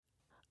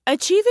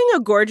Achieving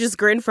a gorgeous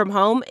grin from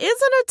home isn't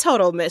a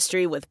total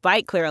mystery with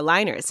Bite Clear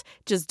aligners.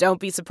 Just don't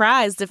be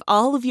surprised if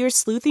all of your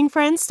sleuthing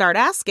friends start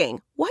asking,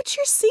 "What's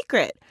your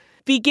secret?"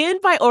 Begin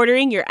by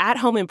ordering your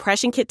at-home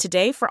impression kit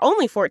today for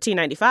only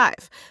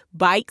 $14.95.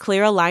 Bite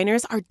Clear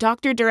aligners are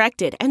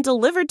doctor-directed and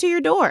delivered to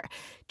your door.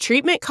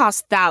 Treatment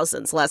costs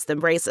thousands less than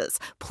braces.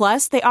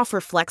 Plus, they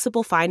offer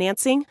flexible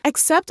financing,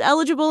 accept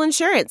eligible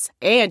insurance,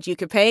 and you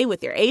can pay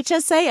with your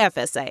HSA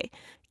FSA.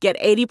 Get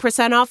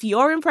 80% off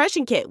your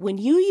impression kit when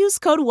you use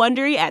code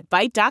WONDERY at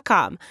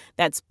Byte.com.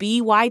 That's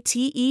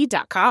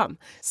BYTE.com.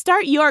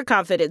 Start your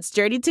confidence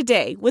journey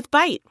today with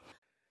Byte.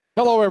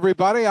 Hello,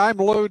 everybody. I'm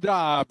Lou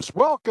Dobbs.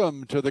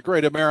 Welcome to the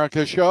Great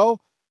America Show.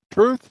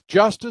 Truth,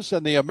 justice,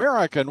 and the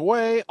American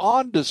way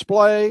on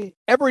display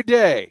every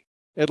day,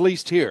 at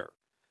least here.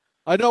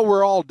 I know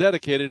we're all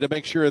dedicated to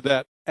make sure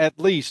that at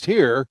least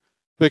here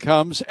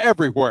becomes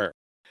everywhere.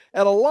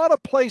 And a lot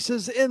of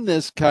places in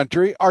this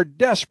country are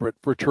desperate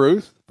for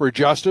truth, for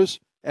justice,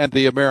 and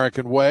the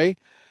American way.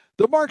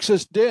 The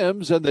Marxist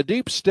Dems and the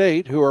deep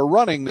state who are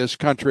running this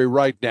country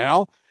right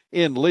now,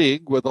 in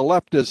league with the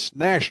leftist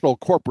national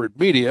corporate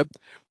media,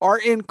 are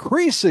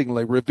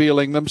increasingly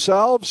revealing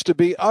themselves to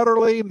be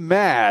utterly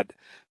mad,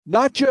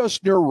 not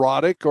just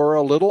neurotic or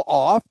a little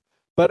off,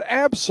 but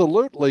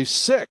absolutely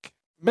sick,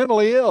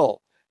 mentally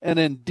ill, and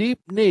in deep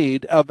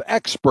need of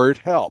expert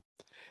help.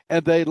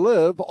 And they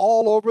live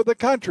all over the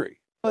country,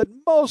 but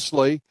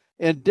mostly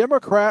in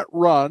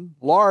Democrat-run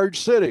large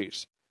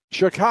cities,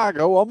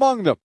 Chicago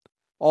among them,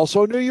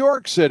 also New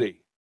York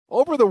City.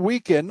 Over the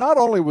weekend, not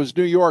only was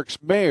New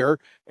York's mayor,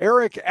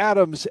 Eric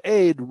Adams'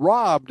 aide,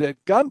 robbed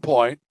at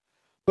gunpoint,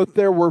 but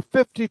there were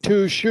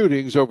 52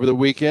 shootings over the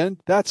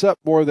weekend. That's up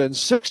more than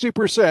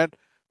 60%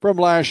 from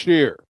last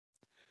year.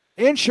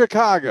 In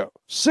Chicago,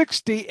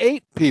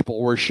 68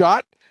 people were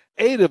shot,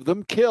 8 of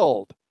them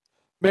killed.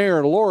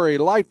 Mayor Lori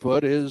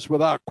Lightfoot is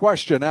without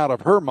question out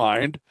of her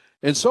mind,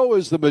 and so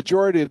is the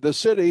majority of the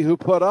city who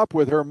put up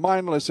with her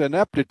mindless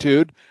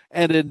ineptitude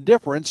and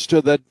indifference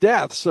to the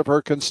deaths of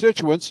her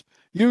constituents,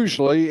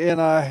 usually in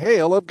a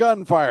hail of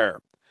gunfire.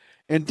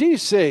 In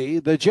D.C.,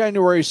 the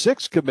January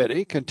 6th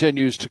committee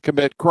continues to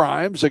commit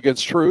crimes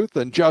against truth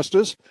and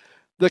justice.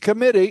 The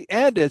committee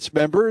and its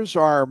members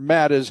are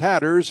mad as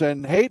hatters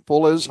and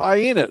hateful as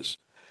hyenas.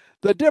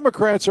 The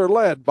Democrats are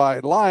led by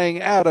lying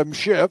Adam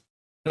Schiff,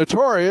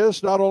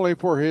 notorious not only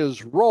for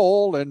his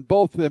role in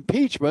both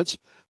impeachments,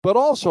 but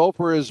also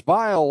for his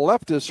vile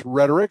leftist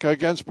rhetoric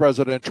against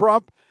President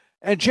Trump,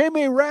 and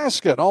Jamie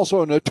Raskin,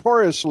 also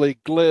notoriously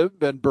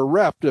glib and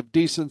bereft of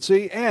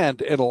decency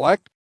and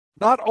intellect,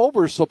 not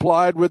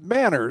oversupplied with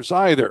manners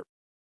either.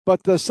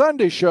 But the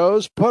Sunday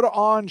shows put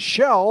on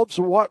shelves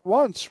what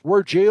once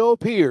were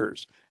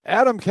GOPers,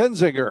 Adam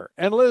Kinzinger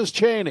and Liz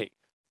Cheney.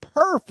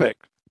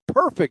 Perfect,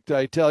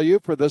 I tell you,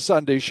 for the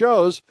Sunday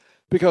shows,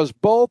 because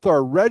both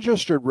are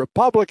registered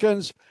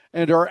Republicans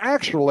and are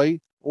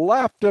actually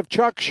left of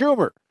Chuck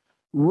Schumer.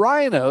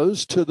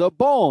 Rhinos to the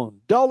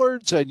bone,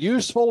 dullards and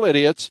useful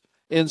idiots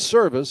in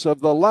service of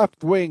the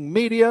left-wing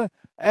media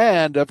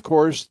and, of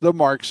course, the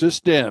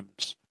Marxist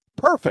Dems.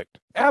 Perfect,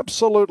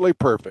 absolutely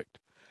perfect.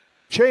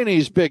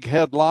 Cheney's big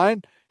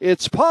headline,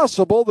 "It's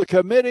possible the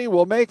committee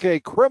will make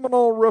a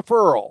criminal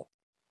referral."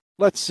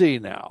 Let's see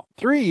now.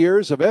 3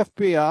 years of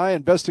FBI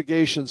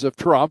investigations of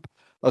Trump,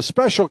 a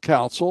special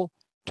counsel,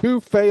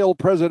 2 failed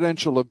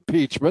presidential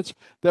impeachments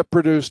that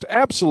produced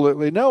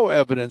absolutely no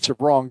evidence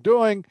of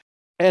wrongdoing,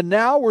 and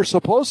now we're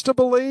supposed to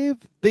believe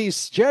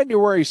these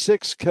January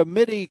 6th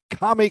committee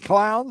commie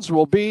clowns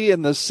will be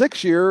in the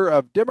 6th year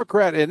of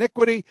Democrat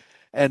iniquity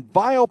and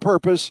vile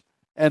purpose,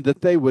 and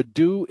that they would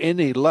do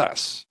any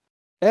less.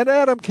 And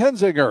Adam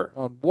Kinzinger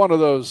on one of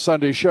those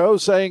Sunday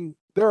shows saying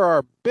there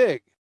are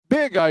big,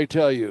 I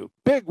tell you,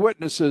 big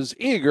witnesses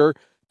eager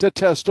to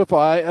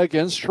testify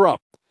against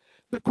Trump.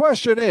 The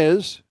question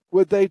is,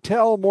 would they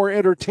tell more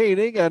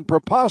entertaining and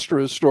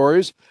preposterous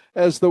stories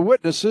as the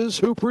witnesses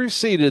who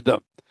preceded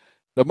them?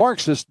 The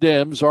Marxist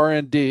Dems are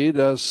indeed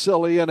a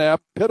silly,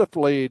 inept,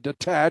 pitifully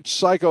detached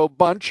psycho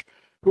bunch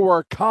who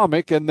are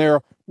comic in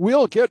their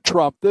 "we'll get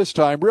Trump this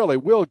time," really,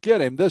 "we'll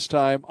get him this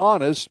time,"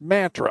 honest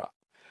mantra.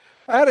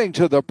 Adding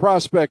to the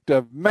prospect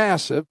of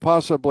massive,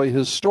 possibly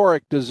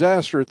historic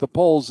disaster at the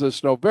polls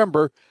this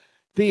November,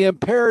 the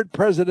impaired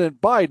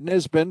President Biden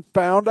has been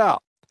found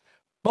out.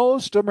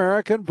 Most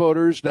American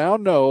voters now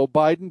know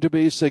Biden to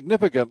be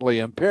significantly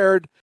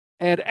impaired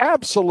and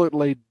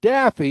absolutely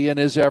daffy in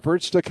his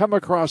efforts to come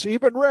across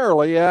even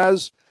rarely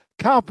as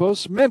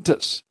compos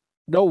mentis.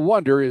 No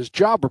wonder his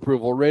job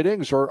approval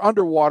ratings are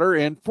underwater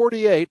in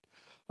 48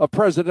 of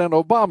President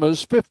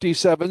Obama's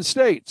 57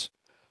 states.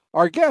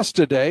 Our guest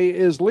today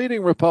is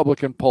leading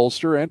Republican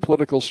pollster and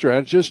political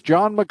strategist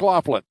John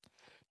Mclaughlin.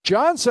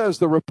 John says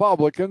the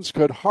Republicans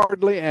could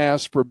hardly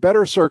ask for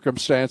better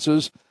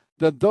circumstances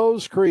than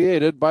those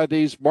created by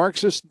these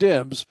Marxist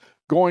Dems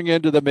going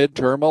into the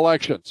midterm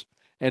elections.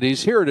 And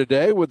he's here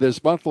today with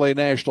his monthly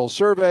national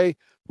survey,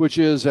 which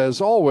is, as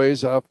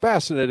always, a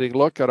fascinating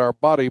look at our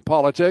body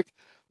politic.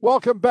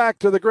 Welcome back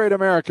to the Great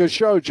America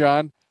Show,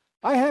 John.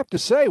 I have to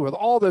say, with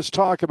all this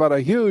talk about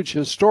a huge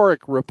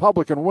historic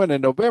Republican win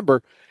in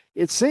November,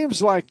 it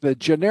seems like the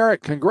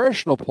generic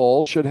congressional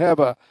poll should have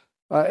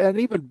an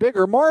even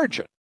bigger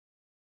margin.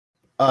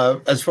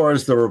 As far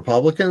as the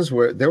Republicans,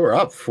 they were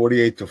up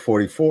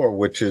 48-44,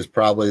 which is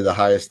probably the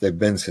highest they've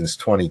been since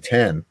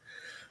 2010,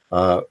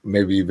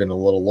 maybe even a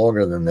little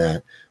longer than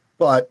that.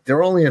 But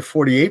they're only at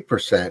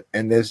 48%,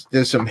 and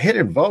there's some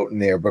hidden vote in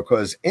there,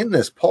 because in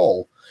this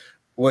poll,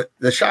 what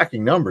the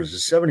shocking numbers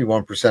is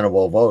 71% of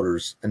all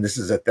voters, and this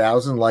is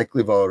 1,000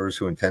 likely voters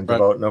who intend to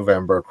vote in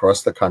November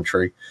across the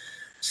country.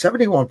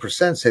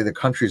 71% say the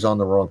country's on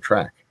the wrong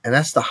track, and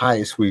that's the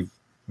highest we've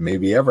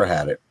maybe ever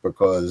had it,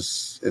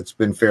 because it's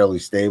been fairly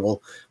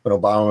stable. When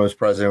Obama was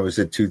president, it was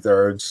at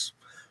 2/3.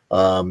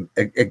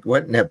 It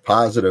went net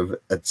positive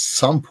at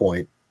some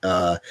point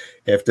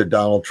after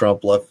Donald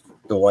Trump left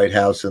the White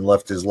House and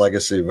left his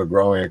legacy of a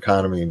growing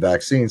economy and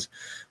vaccines.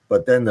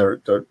 But then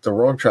the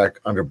wrong track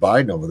under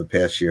Biden over the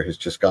past year has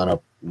just gone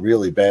up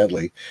really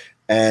badly.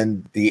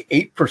 And the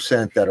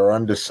 8% that are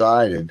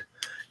undecided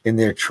in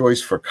their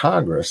choice for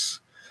Congress,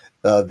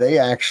 they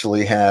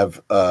actually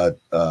have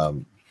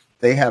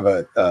they have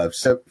a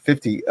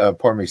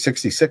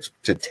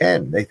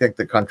 66-10. They think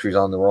the country's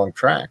on the wrong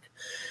track.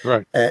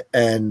 Right.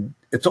 And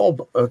it's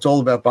all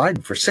about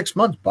Biden. For 6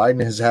 months,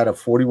 Biden has had a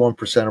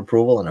 41%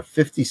 approval and a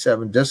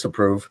 57%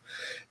 disapprove.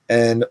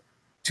 And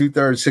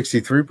 2/3,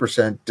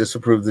 63%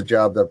 disapprove the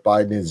job that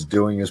Biden is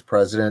doing as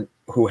president,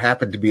 who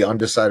happened to be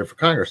undecided for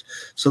Congress.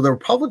 So the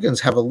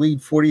Republicans have a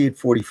lead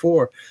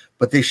 48-44,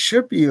 but they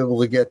should be able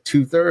to get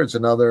 2/3,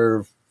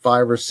 another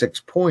 5 or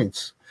 6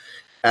 points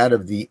out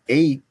of the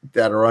 8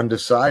 that are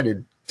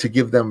undecided, to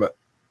give them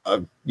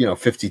a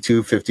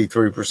 52,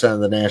 53%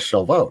 of the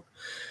national vote.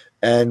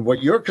 And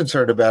what you're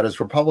concerned about is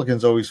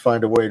Republicans always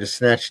find a way to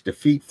snatch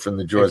defeat from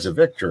the jaws of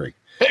victory.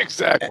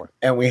 Exactly.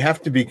 And we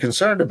have to be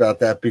concerned about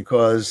that,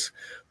 because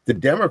the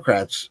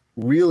Democrats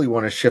really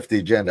want to shift the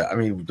agenda. I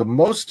mean, the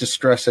most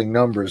distressing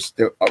numbers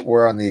that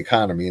were on the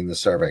economy in the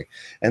survey.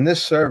 And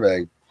this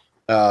survey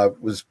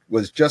was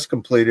just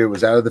completed. It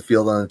was out of the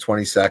field on the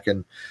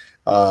 22nd.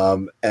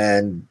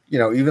 And,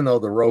 even though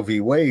the Roe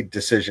v. Wade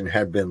decision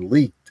had been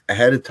leaked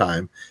ahead of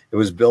time, it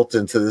was built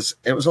into this.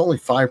 It was only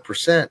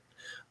 5%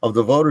 of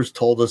the voters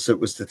told us it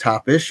was the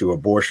top issue.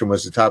 Abortion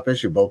was the top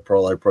issue, both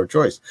pro-life,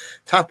 pro-choice.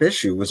 Top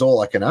issue was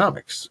all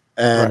economics.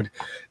 And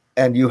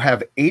you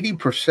have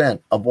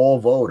 80% of all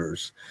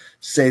voters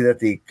say that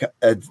the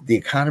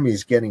economy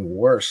is getting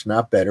worse,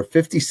 not better.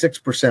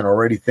 56%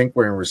 already think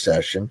we're in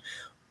recession.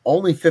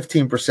 Only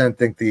 15%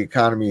 think the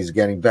economy is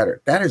getting better.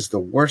 That is the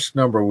worst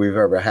number we've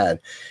ever had.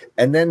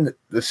 And then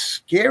the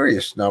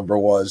scariest number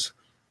was,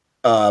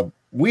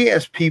 we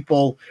asked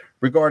people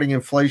regarding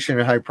inflation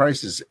and high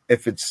prices,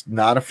 if it's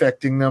not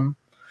affecting them,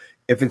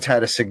 if it's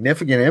had a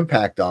significant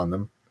impact on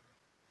them,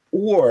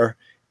 or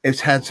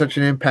it's had such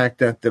an impact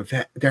that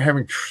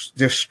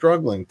they're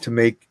struggling to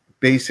make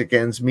basic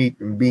ends meet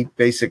and meet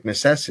basic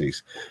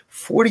necessities.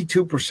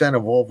 42%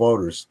 of all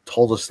voters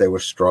told us they were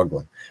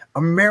struggling.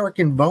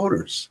 American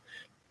voters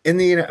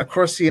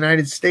across the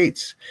United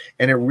States.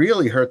 And it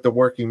really hurt the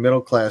working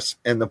middle class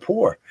and the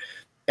poor.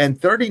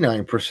 And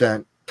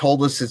 39%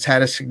 told us it's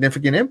had a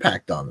significant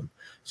impact on them.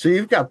 So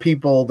you've got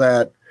people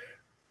that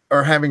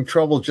are having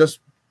trouble just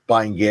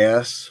buying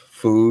gas,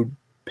 food,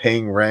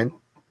 paying rent,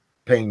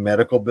 paying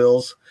medical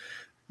bills,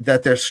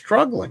 that they're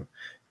struggling.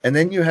 And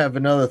then you have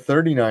another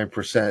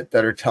 39%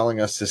 that are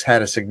telling us this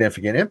had a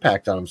significant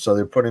impact on them. So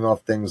they're putting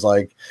off things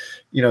like,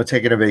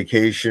 taking a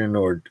vacation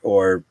or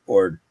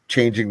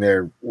changing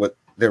their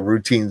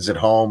routines at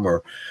home,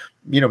 or,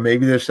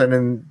 maybe they're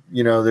sending,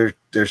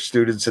 their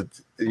students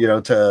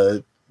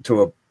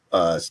to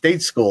a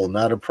state school,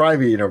 not a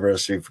private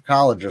university, for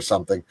college or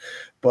something,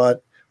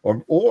 but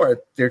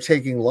or they're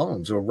taking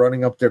loans or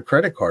running up their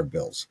credit card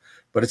bills.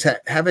 But it's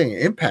having an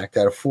impact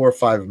out of 4 or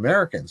 5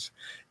 Americans.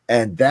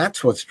 And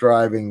that's what's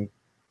driving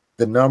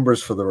the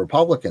numbers for the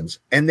Republicans.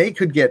 And they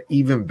could get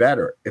even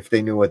better if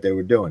they knew what they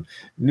were doing.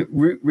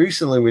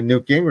 Recently with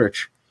Newt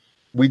Gingrich,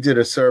 we did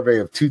a survey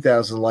of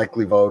 2,000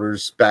 likely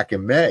voters back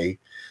in May,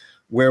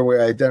 where we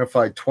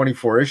identified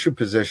 24 issue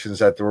positions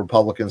that the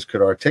Republicans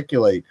could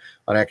articulate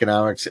on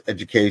economics,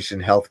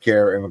 education,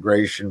 healthcare,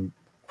 immigration,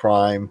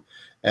 crime,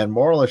 and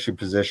moral issue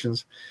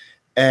positions.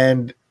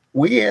 And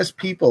we asked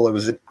people, it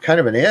was kind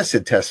of an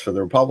acid test for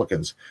the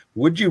Republicans.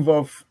 Would you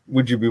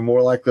be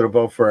more likely to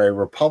vote for a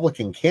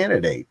Republican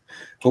candidate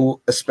who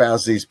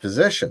espoused these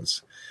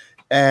positions?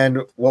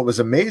 And what was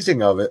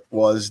amazing of it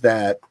was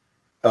that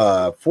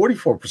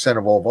 44%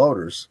 of all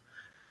voters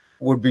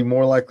would be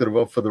more likely to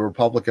vote for the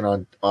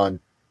Republican on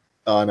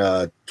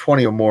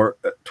 20 or more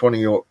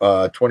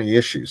 20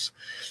 issues.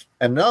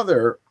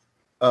 Another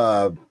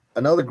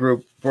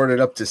group brought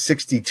it up to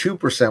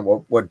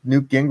 62%, what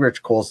Newt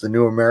Gingrich calls the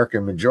new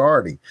American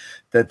majority,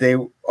 that they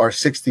are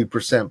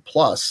 60%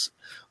 plus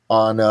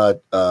on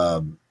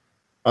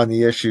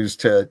the issues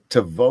to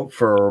vote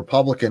for a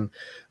Republican,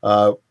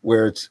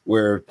 where it's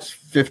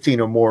 15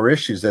 or more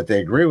issues that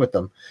they agree with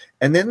them.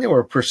 And then there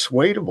were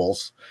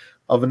persuadables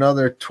of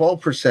another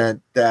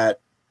 12% that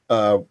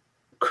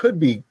could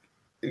be,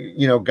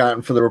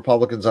 gotten for the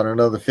Republicans on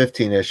another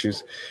 15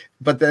 issues.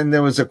 But then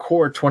there was a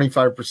core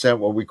 25%,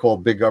 what we call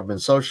big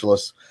government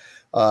socialists,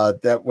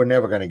 that we're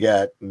never going to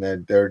get. And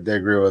they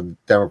agree with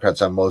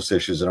Democrats on most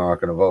issues and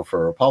aren't going to vote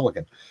for a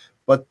Republican.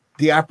 But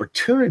the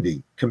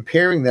opportunity,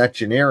 comparing that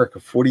generic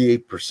of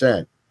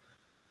 48%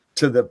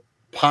 to the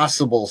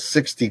possible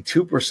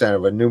 62%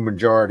 of a new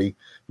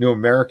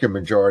American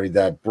majority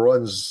that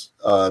broadens,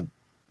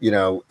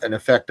 in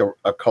effect,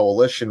 a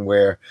coalition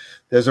where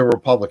there's a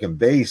Republican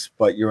base,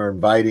 but you're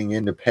inviting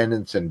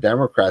independents and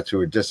Democrats who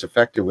are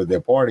disaffected with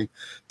their party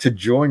to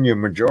join your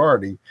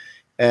majority.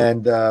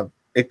 And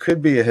it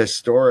could be a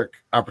historic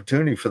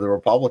opportunity for the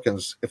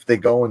Republicans if they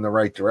go in the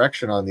right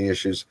direction on the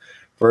issues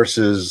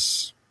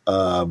versus,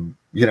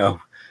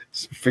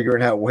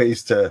 figuring out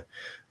ways to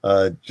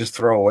just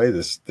throw away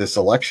this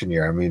election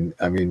year. I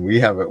mean, we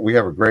have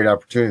a great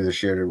opportunity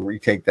this year to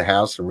retake the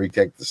House and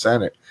retake the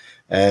Senate,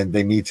 and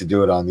they need to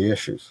do it on the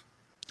issues.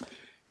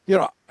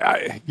 You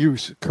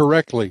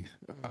correctly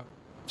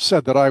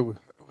said that I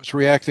was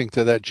reacting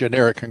to that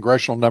generic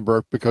congressional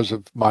number because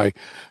of my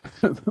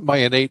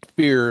innate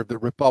fear of the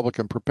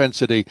Republican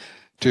propensity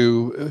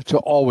to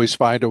always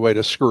find a way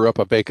to screw up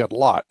a vacant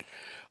lot.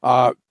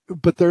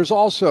 But there's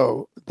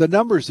also the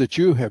numbers that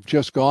you have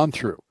just gone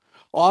through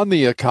on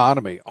the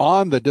economy,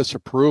 on the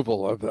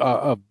disapproval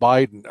of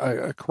Biden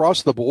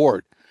across the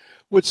board,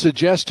 would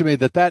suggest to me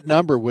that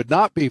number would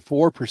not be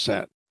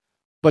 4%,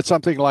 but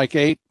something like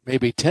 8,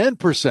 maybe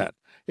 10%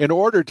 in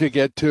order to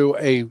get to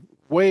a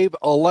wave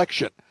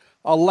election,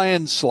 a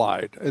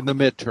landslide in the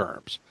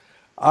midterms.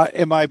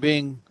 Am I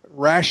being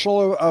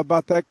rational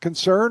about that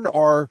concern,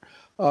 or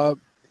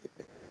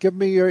give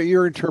me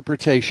your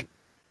interpretation?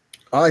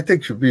 I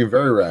think you're being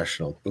very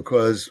rational,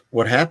 because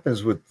what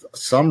happens with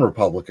some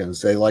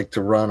Republicans, they like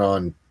to run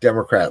on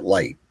Democrat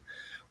light,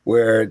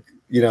 where,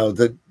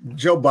 the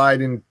Joe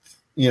Biden,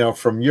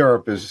 from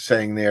Europe is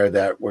saying there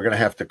that we're going to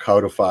have to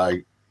codify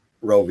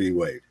Roe v.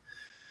 Wade.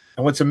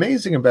 And what's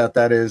amazing about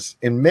that is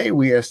in May,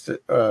 we asked,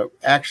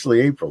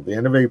 April, the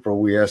end of April,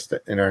 we asked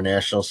in our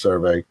national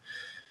survey,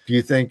 do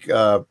you think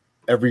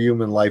every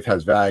human life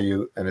has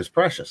value and is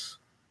precious?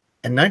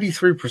 And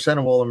 93%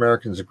 of all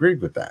Americans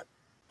agreed with that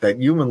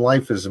human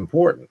life is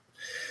important.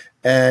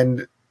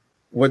 And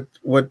what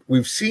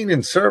we've seen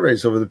in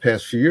surveys over the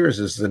past few years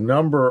is the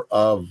number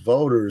of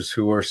voters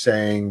who are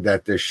saying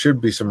that there should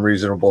be some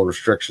reasonable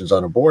restrictions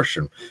on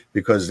abortion,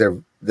 because they're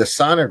the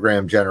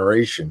sonogram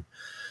generation,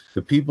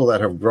 the people that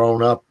have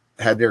grown up,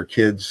 had their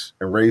kids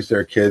and raised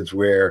their kids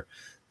where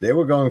they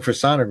were going for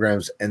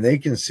sonograms, and they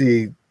can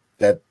see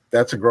that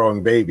that's a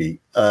growing baby,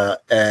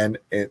 and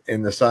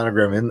in the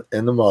sonogram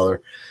in the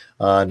mother,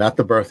 not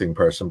the birthing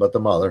person, but the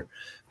mother.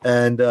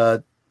 And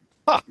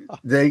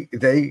they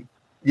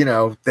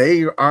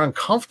are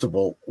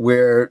uncomfortable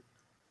where,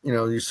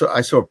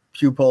 I saw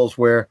Pew polls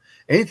where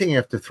anything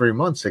after 3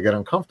 months they get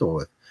uncomfortable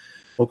with.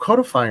 Well,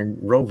 codifying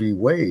Roe v.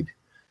 Wade,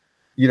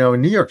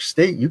 in New York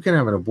State, you can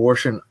have an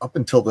abortion up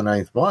until the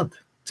 9th month,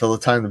 till the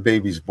time the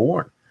baby's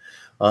born.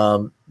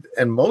 And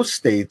most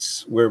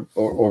states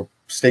or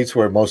states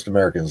where most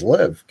Americans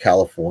live,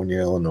 California,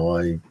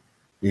 Illinois,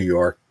 New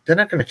York, they're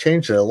not going to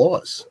change their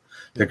laws.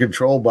 They're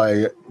controlled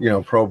by,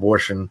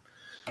 pro-abortion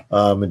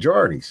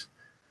majorities.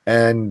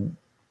 And,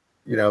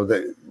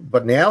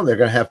 but now they're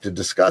going to have to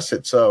discuss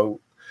it. So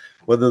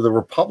whether the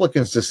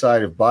Republicans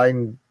decide, if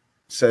Biden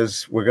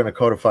says we're going to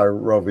codify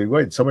Roe v.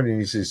 Wade, somebody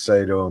needs to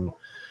say to him,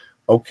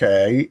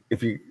 okay,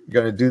 if you're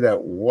going to do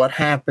that, what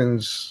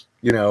happens,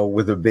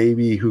 with a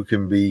baby who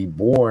can be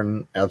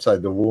born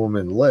outside the womb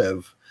and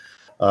live?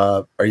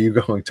 Are you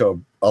going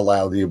to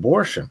allow the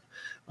abortion?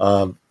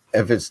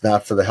 If it's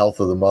not for the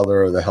health of the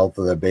mother or the health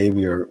of the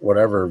baby or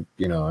whatever,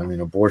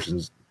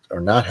 abortions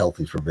are not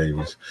healthy for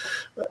babies.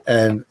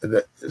 And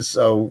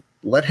so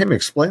let him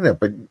explain that.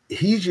 But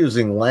he's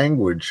using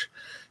language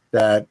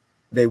that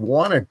they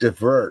want to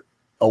divert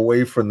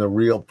away from the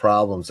real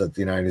problems that the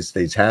United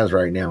States has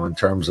right now in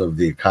terms of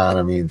the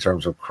economy, in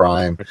terms of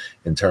crime,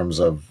 in terms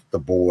of the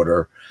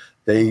border.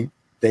 They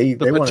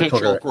want to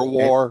potential for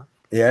war.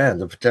 Yeah,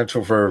 the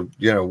potential for,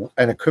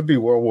 and it could be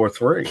World War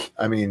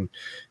III.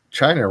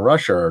 China and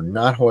Russia are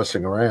not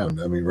horsing around,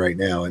 right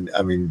now.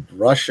 And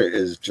Russia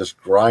is just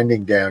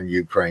grinding down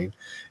Ukraine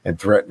and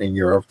threatening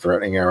Europe,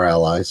 threatening our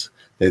allies.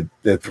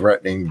 They're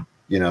threatening,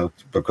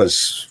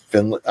 because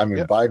Finland,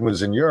 Biden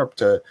was in Europe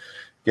to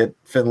get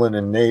Finland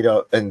and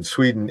NATO and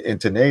Sweden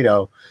into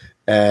NATO.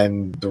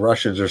 And the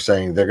Russians are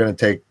saying they're going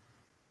to take,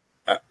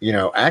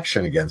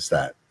 action against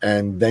that.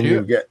 And then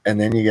you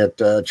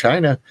get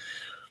China.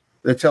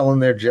 They're telling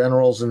their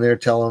generals and they're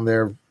telling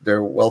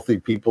their wealthy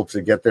people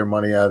to get their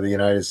money out of the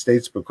United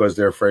States because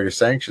they're afraid of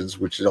sanctions,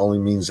 which only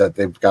means that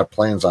they've got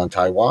plans on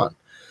Taiwan.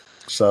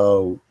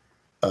 So,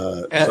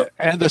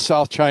 and the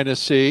South China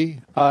Sea,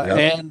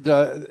 and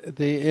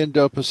the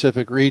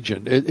Indo-Pacific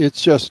region.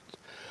 It's just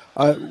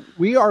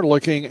we are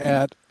looking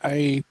at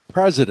a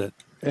president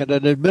and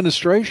an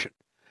administration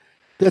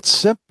that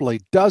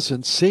simply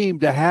doesn't seem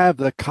to have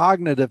the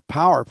cognitive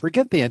power.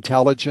 Forget the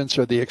intelligence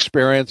or the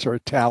experience or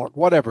talent,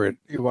 whatever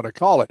you want to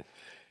call it.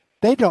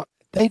 they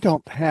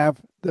don't have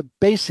the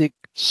basic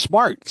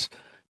smarts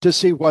to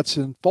see what's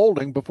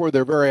unfolding before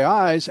their very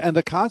eyes and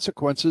the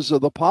consequences of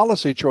the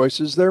policy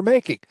choices they're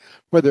making.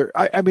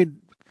 I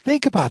mean,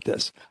 think about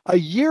this. A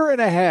year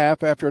and a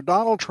half after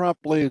Donald Trump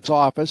leaves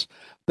office,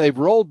 they've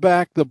rolled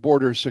back the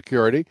border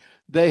security.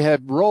 They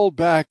have rolled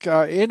back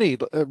any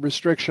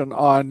restriction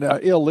on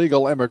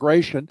illegal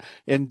immigration.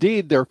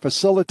 Indeed, they're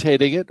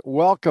facilitating it,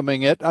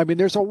 welcoming it. I mean,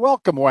 there's a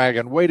welcome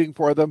wagon waiting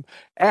for them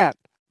at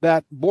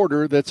that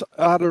border that's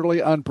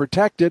utterly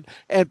unprotected,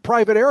 and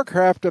private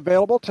aircraft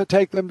available to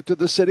take them to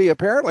the city,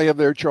 apparently of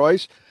their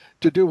choice,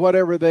 to do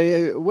whatever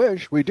they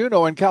wish. We do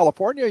know in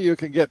California you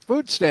can get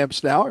food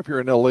stamps now if you're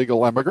an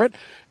illegal immigrant.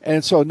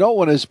 And so no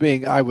one is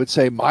being, I would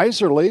say,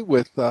 miserly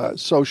with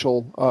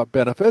social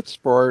benefits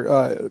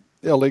for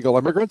illegal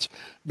immigrants.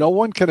 No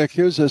one can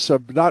accuse us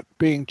of not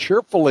being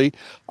cheerfully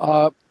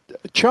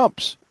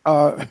chumps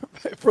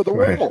for the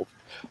world.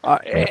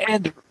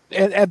 And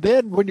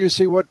then when you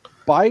see what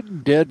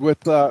Biden did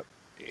with,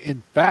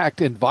 in fact,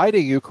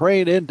 inviting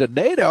Ukraine into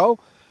NATO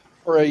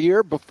for a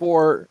year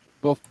before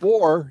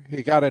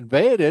he got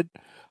invaded,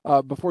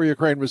 before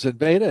Ukraine was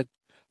invaded,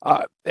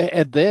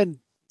 and then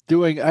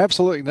doing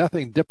absolutely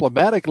nothing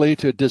diplomatically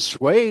to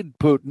dissuade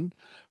Putin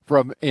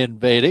from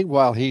invading,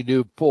 while he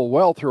knew full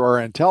well through our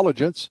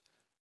intelligence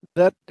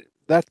that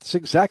that's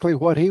exactly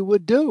what he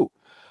would do.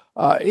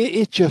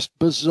 It's just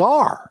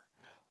bizarre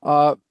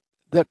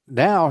that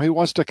now he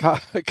wants to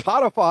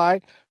codify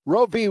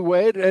Roe v.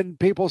 Wade, and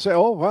people say,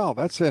 "Oh, well,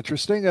 that's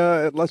interesting.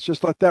 Let's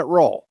just let that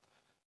roll."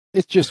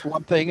 It's just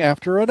one thing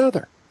after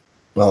another.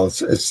 Well, it's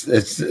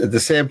the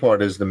sad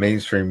part is the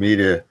mainstream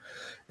media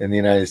in the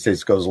United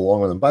States goes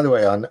along with them. By the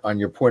way, on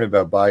your point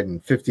about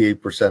Biden,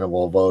 58% of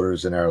all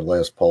voters in our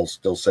last poll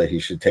still say he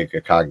should take a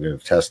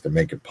cognitive test and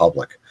make it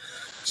public.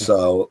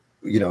 So,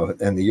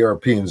 and the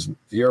Europeans,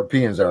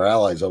 our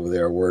allies over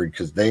there, are worried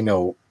because they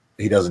know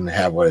he doesn't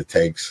have what it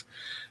takes.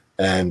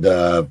 And,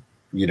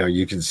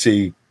 you can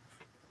see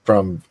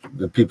from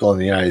the people in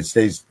the United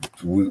States,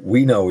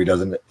 we know he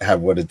doesn't have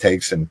what it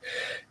takes. And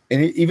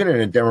even in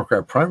a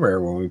Democrat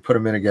primary, when we put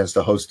him in against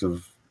a host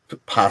of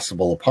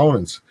possible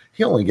opponents,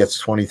 he only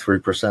gets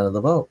 23% of the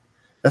vote.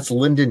 That's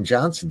Lyndon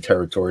Johnson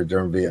territory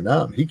during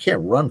Vietnam. He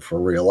can't run for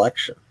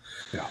re-election.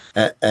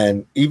 Yeah.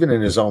 And even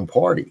in his own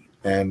party.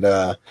 And,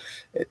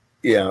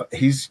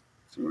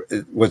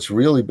 what's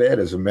really bad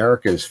is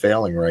America is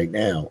failing right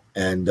now.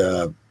 And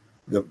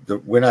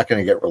we're not going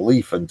to get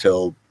relief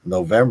until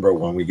November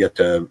when we get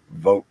to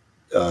vote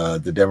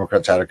the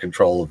Democrats out of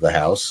control of the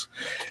House,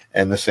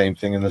 and the same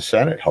thing in the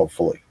Senate,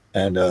 hopefully.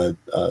 And a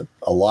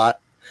lot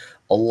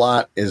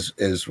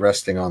is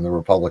resting on the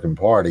Republican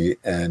Party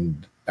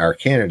and our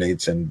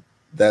candidates, and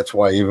that's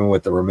why even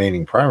with the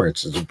remaining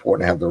primaries, it's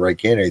important to have the right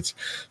candidates.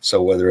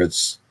 So whether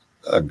it's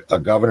a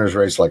governor's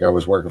race, like I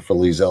was working for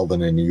Lee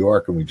Zeldin in New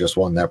York, and we just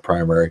won that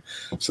primary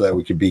so that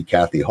we could beat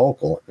Kathy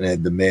Hochul, and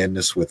had the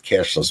madness with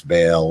cashless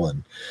bail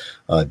and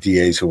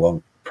DAs who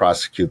won't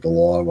prosecute the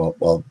law.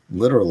 Well,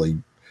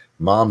 literally,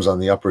 moms on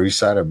the Upper East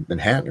Side of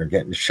Manhattan are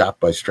getting shot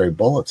by stray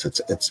bullets.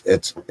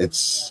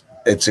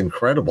 It's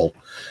incredible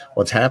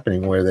what's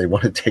happening, where they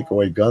want to take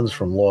away guns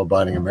from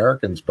law-abiding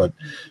Americans, but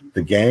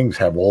the gangs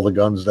have all the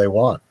guns they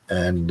want.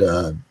 And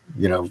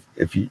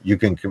if you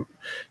can,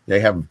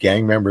 they have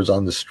gang members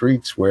on the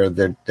streets where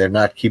they're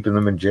not keeping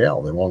them in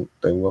jail. They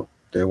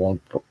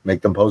won't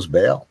make them post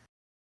bail.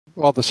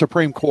 Well, the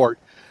Supreme Court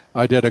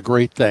did a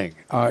great thing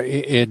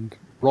in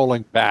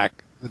rolling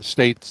back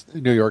the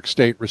New York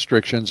State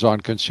restrictions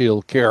on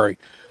concealed carry.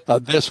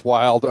 This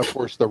while, of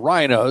course,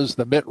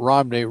 the Mitt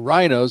Romney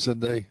rhinos in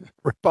the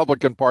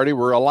Republican Party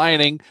were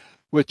aligning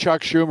with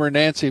Chuck Schumer,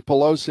 Nancy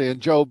Pelosi, and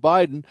Joe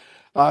Biden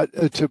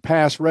to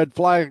pass red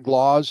flag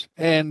laws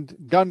and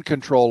gun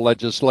control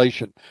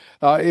legislation.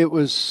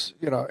 It's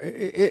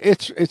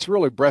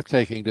really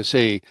breathtaking to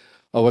see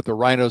what the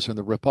rhinos in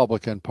the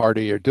Republican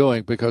Party are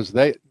doing, because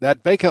that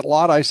vacant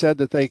lot I said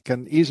that they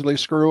can easily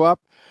screw up.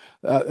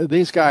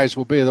 These guys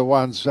will be the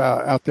ones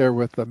out there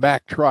with the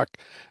Mack truck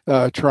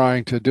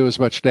trying to do as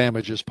much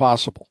damage as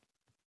possible.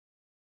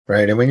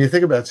 Right. And when you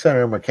think about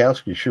Senator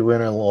Murkowski, she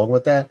went along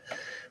with that.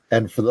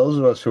 And for those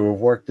of us who have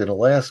worked in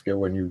Alaska,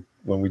 when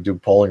we do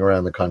polling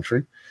around the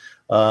country,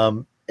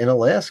 in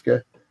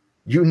Alaska,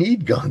 you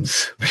need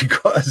guns,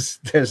 because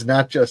it's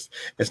not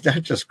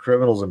just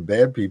criminals and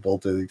bad people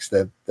to the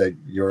extent that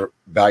you're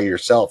by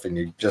yourself, and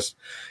you just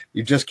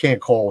can't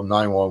call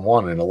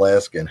 911 in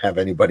Alaska and have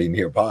anybody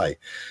nearby.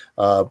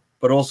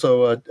 But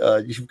also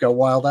you've got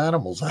wild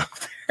animals out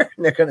there,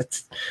 and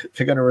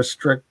they're gonna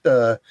restrict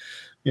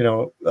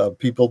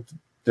people,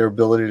 their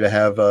ability to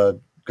have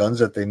guns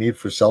that they need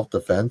for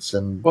self-defense,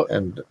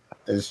 and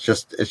it's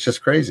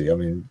just crazy. I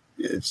mean,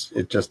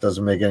 it just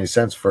doesn't make any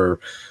sense for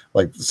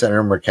like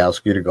Senator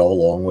Murkowski to go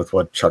along with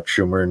what Chuck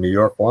Schumer in New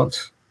York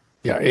wants.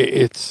 Yeah,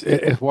 it's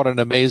what an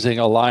amazing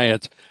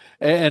alliance.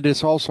 And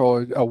it's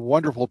also a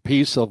wonderful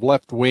piece of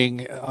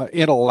left-wing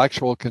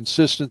intellectual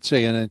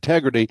consistency and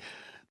integrity,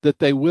 that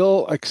they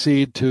will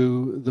accede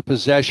to the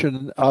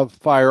possession of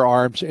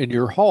firearms in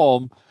your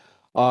home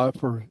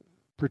for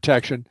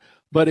protection.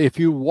 But if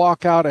you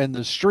walk out in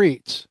the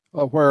streets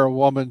where a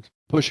woman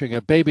pushing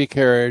a baby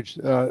carriage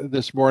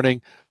this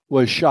morning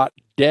was shot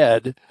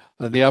dead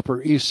on the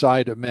Upper East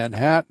Side of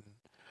Manhattan,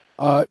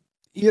 uh,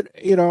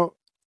 you know,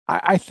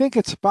 I think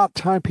it's about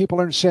time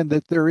people understand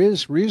that there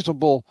is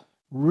reasonable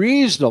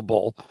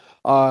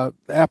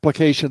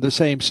application of the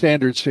same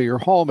standards to your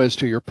home as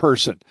to your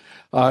person.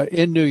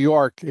 In New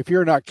York, if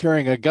you're not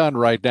carrying a gun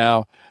right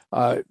now,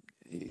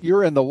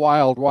 you're in the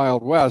wild,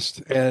 wild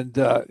west, and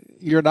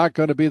you're not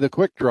going to be the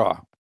quick draw.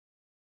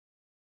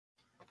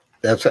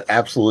 That's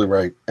absolutely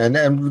right, and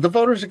the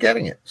voters are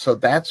getting it. So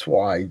that's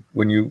why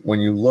when you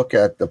look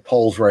at the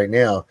polls right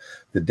now,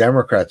 the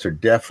Democrats are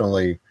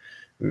definitely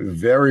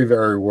very,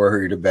 very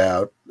worried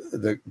about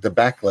the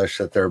backlash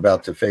that they're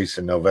about to face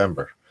in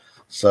November.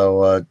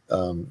 So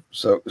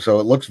it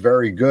looks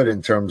very good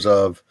in terms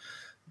of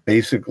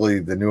basically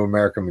the new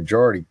American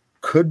majority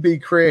could be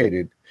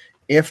created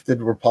if the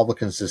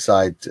Republicans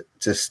decide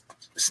to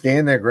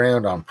stand their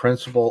ground on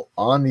principle,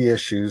 on the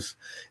issues,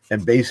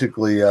 and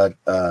basically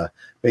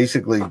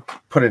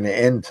put an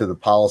end to the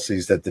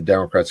policies that the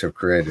Democrats have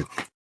created.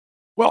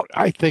 Well,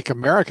 I think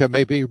America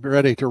may be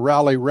ready to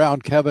rally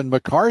around Kevin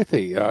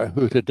McCarthy,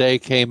 who today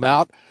came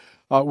out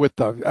with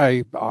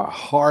a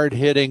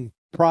hard-hitting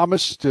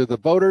promise to the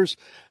voters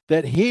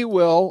that he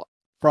will,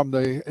 from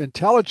the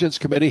Intelligence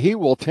Committee, he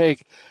will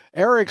take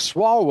Eric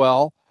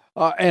Swalwell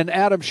and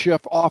Adam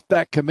Schiff off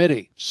that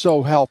committee.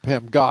 So help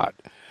him God.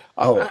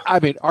 I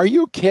mean, are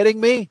you kidding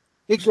me?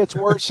 It gets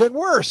worse and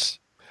worse.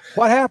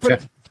 What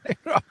happened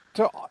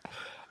to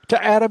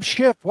Adam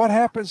Schiff? What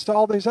happens to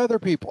all these other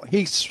people?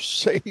 He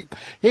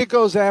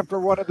goes after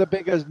one of the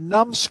biggest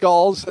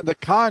numbskulls in the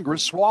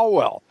Congress,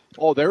 Swalwell.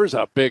 Oh, there's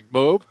a big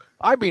move.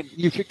 I mean,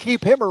 you should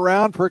keep him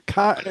around for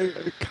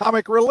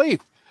comic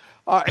relief.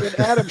 And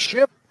Adam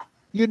Schiff,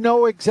 you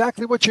know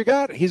exactly what you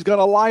got. He's going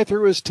to lie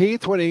through his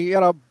teeth when he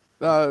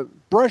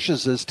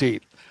brushes his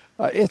teeth.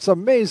 It's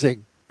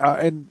amazing.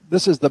 And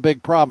this is the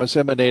big promise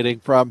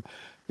emanating from,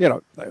 we're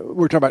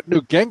talking about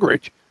Newt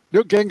Gingrich.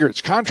 Newt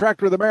Gingrich,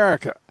 contract with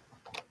America.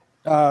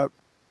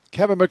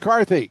 Kevin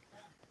McCarthy,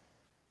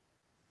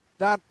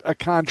 not a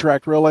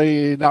contract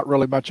really, not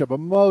really much of a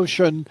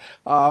motion.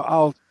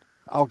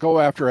 I'll go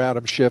after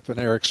Adam Schiff and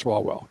Eric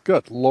Swalwell.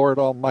 Good Lord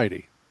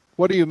Almighty.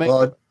 What do you make?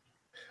 Well,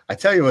 I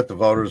tell you what the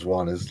voters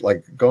want is,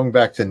 like, going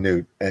back to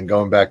Newt and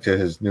going back to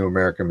his New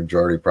American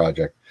Majority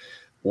Project.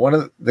 One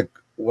of the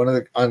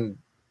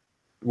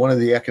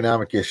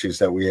economic issues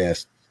that we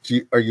asked,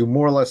 are you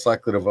more or less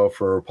likely to vote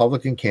for a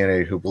Republican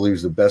candidate who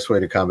believes the best way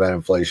to combat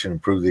inflation,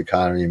 improve the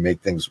economy, and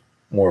make things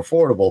more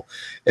affordable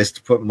is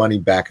to put money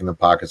back in the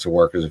pockets of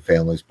workers and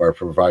families by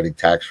providing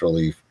tax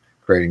relief,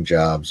 creating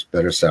jobs,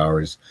 better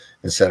salaries,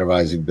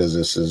 incentivizing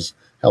businesses,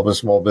 helping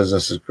small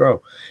businesses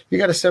grow? You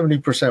got a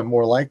 70%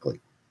 more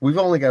likely. We've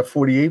only got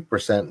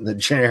 48% in the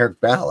generic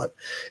ballot.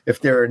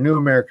 If they're a New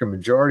American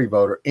Majority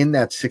voter in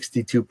that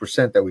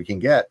 62% that we can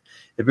get,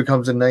 it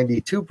becomes a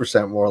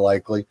 92% more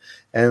likely.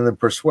 And the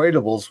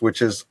persuadables,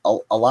 which is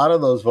a lot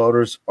of those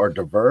voters are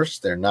diverse.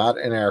 They're not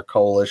in our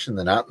coalition.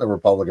 They're not in the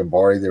Republican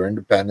Party. They're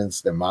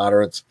independents. They're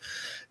moderates.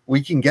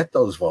 We can get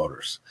those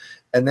voters.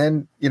 And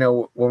then,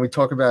 when we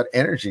talk about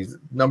energy,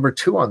 number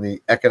 2 on the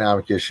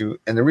economic issue,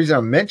 and the reason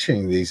I'm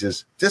mentioning these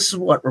is this is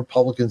what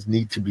Republicans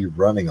need to be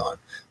running on.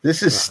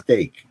 This is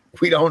stake.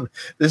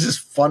 This is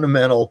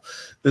fundamental.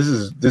 This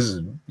is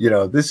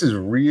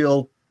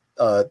real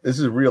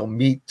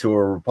meat to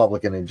a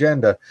Republican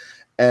agenda.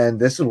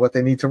 And this is what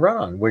they need to run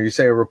on. Where you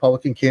say a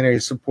Republican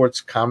candidate supports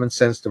common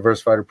sense,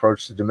 diversified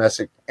approach to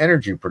domestic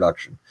energy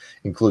production,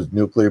 includes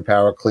nuclear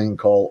power, clean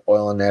coal,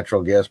 oil and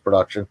natural gas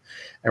production,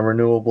 and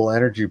renewable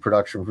energy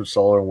production from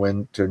solar and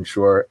wind to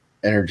ensure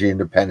energy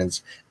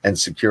independence and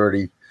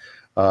security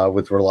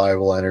with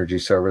reliable energy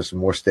service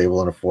and more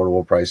stable and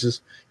affordable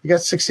prices. You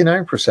got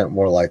 69%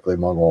 more likely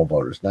among all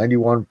voters,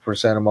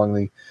 91% among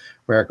the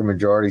American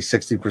majority,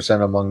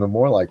 60% among the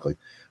more likely.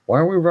 Why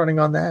aren't we running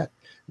on that?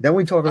 Then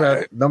we talk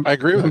about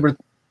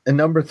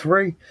number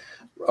 3,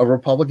 a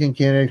Republican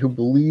candidate who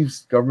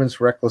believes government's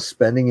reckless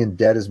spending and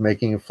debt is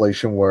making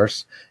inflation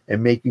worse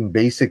and making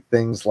basic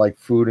things like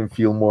food and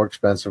fuel more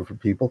expensive for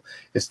people.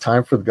 It's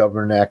time for the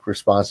government to act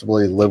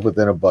responsibly, live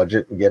within a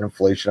budget, and get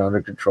inflation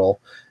under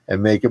control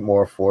and make it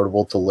more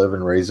affordable to live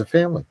and raise a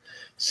family.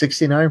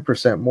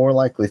 69% more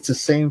likely. It's the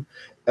same.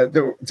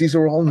 These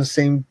are all in the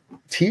same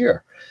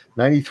tier.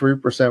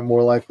 93%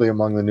 more likely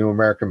among the New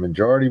American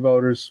Majority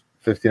voters.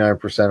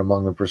 59%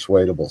 among the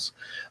persuadables.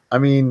 I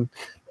mean,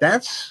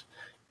 that's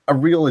a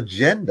real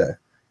agenda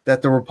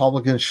that the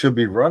Republicans should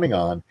be running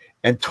on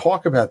and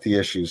talk about the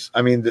issues.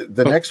 I mean,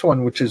 the next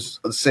one, which is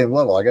the same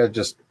level, I got to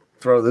just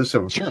throw this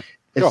in. Sure.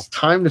 It's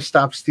time to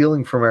stop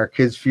stealing from our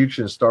kids'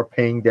 future and start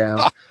paying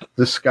down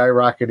the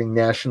skyrocketing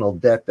national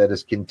debt that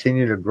has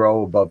continued to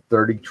grow above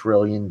 $30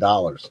 trillion.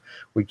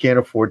 We can't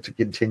afford to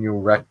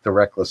continue the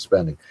reckless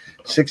spending.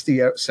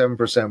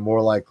 67%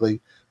 more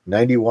likely,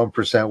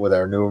 91% with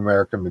our New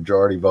American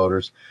Majority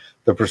voters,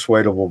 the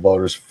persuadable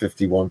voters,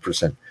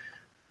 51%.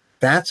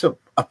 That's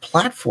a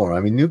platform. I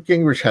mean, Newt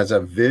Gingrich has a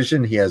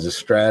vision. He has a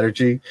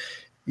strategy.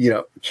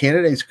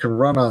 Candidates can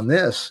run on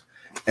this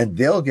and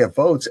they'll get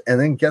votes. And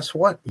then guess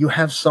what? You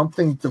have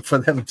something for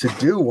them to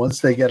do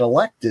once they get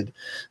elected,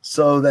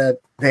 so that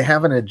they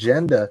have an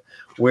agenda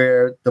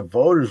where the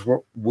voters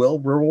will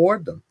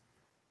reward them.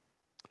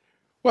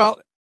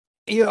 Well,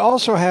 you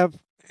also have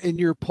in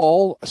your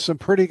poll some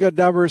pretty good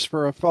numbers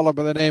for a fellow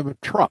by the name of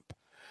Trump.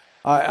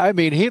 I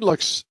mean, he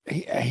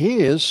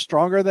is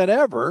stronger than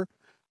ever.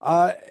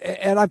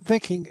 And I'm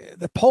thinking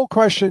the poll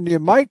question you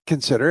might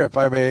consider, if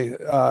I may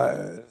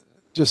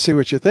just see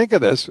what you think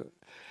of this.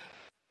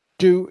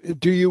 Do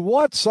you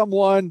want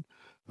someone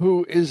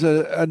who is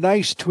a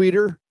nice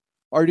tweeter,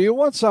 or do you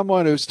want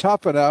someone who's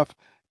tough enough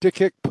to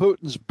kick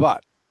Putin's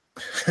butt?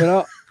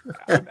 Right.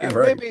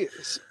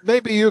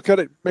 Maybe you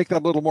could make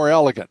that a little more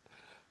elegant.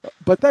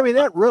 But I mean,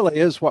 that really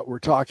is what we're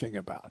talking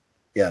about.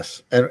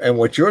 Yes. And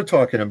what you're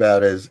talking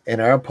about is, in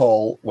our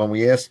poll, when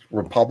we asked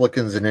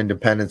Republicans and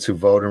independents who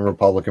vote in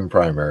Republican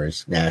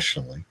primaries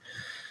nationally,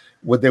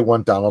 would they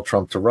want Donald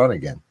Trump to run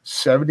again?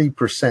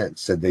 70%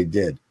 said they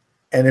did.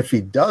 And if he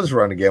does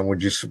run again,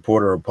 would you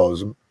support or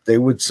oppose him? They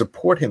would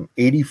support him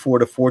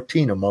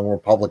 84-14 among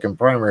Republican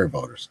primary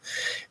voters.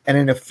 And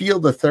in a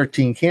field of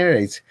 13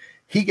 candidates,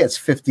 he gets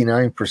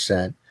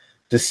 59%,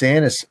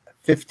 DeSantis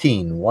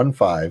 15,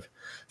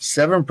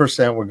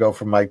 7% would go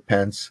for Mike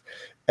Pence,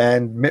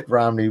 and Mitt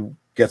Romney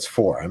gets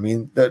 4. I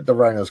mean, the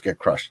rhinos get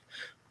crushed.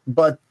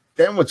 But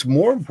then what's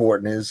more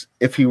important is,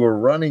 if he were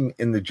running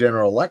in the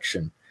general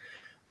election,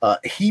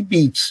 he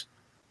beats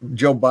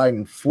Joe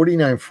Biden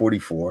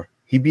 49-44.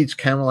 He beats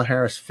Kamala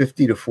Harris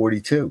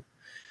 50-42.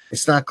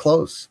 It's not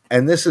close.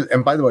 And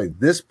by the way,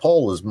 this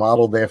poll is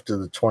modeled after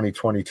the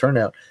 2020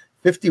 turnout.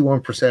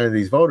 51% of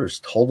these voters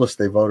told us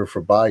they voted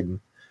for Biden.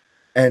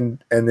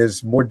 And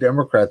there's more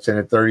Democrats in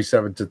it,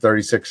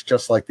 37-36,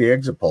 just like the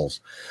exit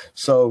polls.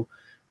 So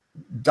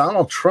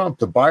Donald Trump,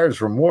 the buyer's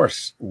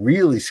remorse,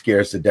 really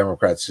scares the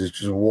Democrats,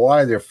 which is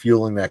why they're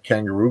fueling that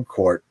kangaroo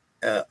court,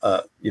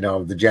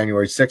 the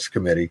January 6th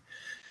committee,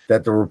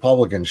 that the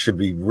Republicans should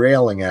be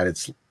railing at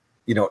its,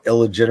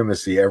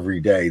 illegitimacy every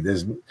day.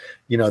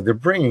 They're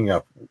bringing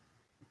up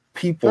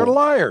people. They're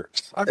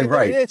liars. I mean,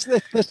 right.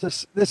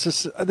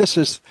 This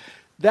is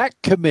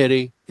that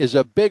committee is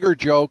a bigger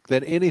joke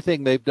than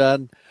anything they've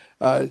done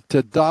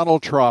to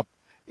Donald Trump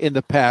in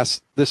the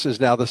past. This is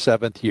now the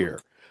 7th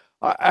year.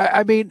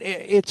 I mean,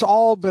 it's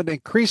all been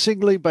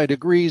increasingly, by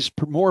degrees,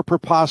 more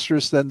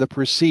preposterous than the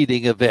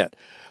preceding event.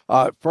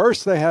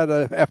 First, they had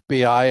an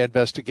FBI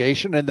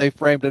investigation, and they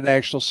framed a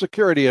national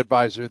security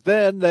advisor.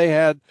 Then they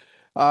had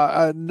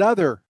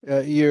another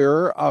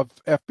year of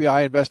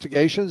FBI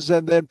investigations,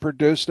 and then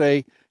produced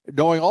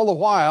knowing all the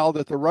while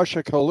that the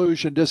Russia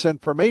collusion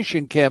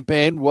disinformation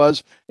campaign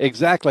was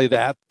exactly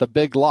that, the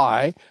big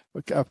lie,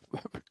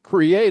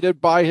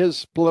 created by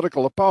his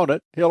political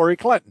opponent, Hillary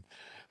Clinton.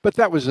 But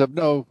that was of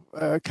no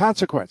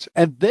consequence.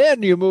 And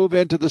then you move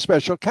into the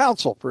special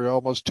counsel for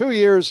almost 2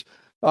 years,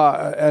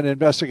 an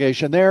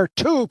investigation there,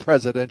 2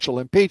 presidential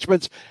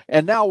impeachments,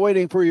 and now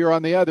waiting for you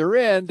on the other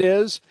end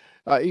is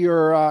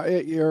your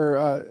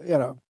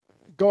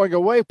going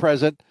away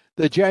present,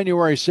 the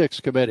January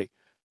 6th committee.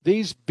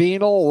 These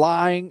venal,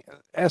 lying,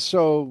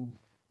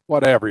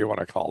 whatever you want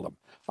to call them.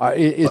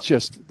 It's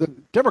just the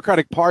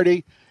Democratic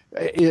Party.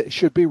 It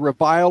should be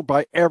reviled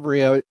by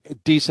every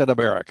decent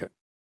American.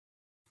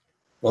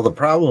 Well, the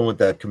problem with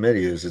that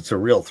committee is it's a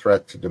real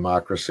threat to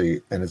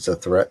democracy, and it's a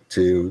threat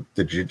to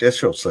the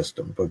judicial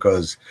system,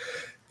 because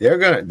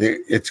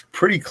it's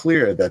pretty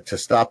clear that to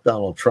stop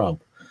Donald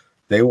Trump,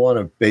 they want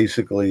to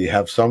basically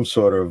have some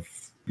sort of,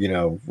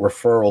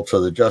 referral to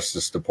the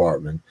Justice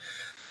Department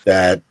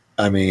that,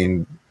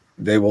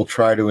 they will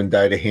try to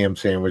indict a ham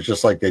sandwich,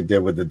 just like they did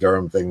with the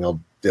Durham thing.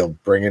 They'll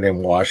bring it in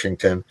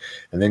Washington,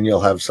 and then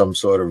you'll have some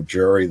sort of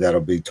jury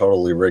that'll be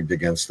totally rigged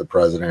against the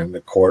president in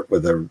the court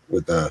with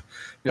a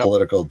Yep.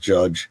 political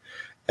judge.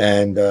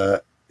 And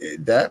that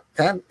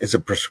is a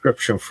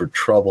prescription for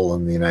trouble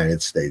in the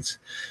United States,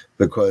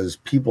 because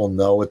people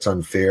know it's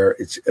unfair,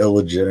 it's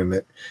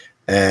illegitimate,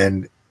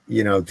 and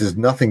there's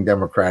nothing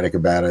democratic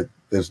about it.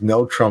 There's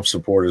no Trump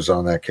supporters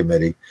on that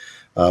committee.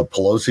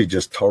 Pelosi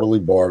just totally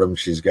barred him.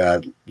 She's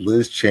got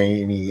Liz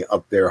Cheney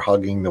up there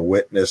hugging the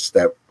witness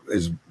that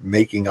is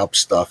making up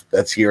stuff.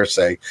 That's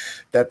hearsay.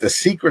 That the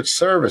Secret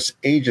Service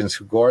agents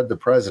who guard the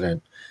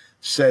president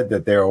said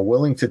that they are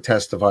willing to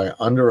testify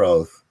under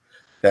oath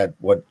that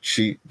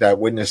that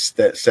witness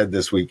that said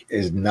this week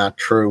is not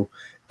true,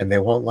 and they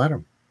won't let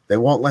him. They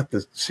won't let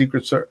the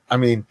Secret Service.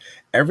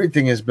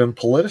 Everything has been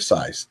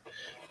politicized.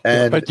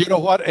 But you know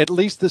what? At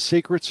least the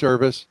Secret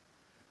Service,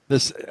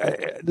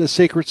 the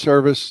Secret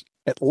Service,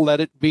 let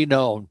it be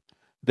known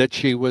that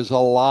she was a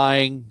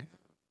lying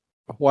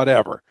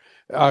whatever.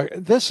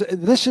 This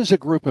is a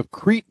group of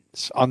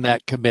cretins on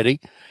that committee,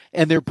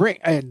 and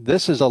and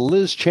this is a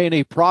Liz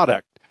Cheney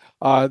product.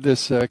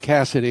 This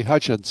Cassidy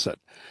Hutchinson,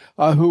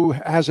 who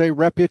has a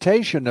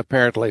reputation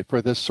apparently for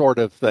this sort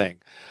of thing.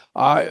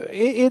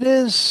 It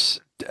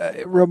is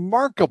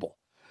remarkable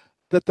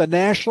that the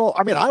national.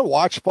 I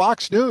watch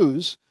Fox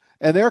News,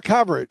 and their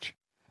coverage.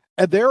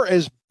 And there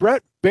is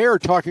Brett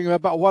Baird talking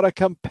about what a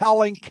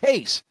compelling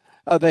case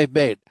they've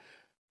made.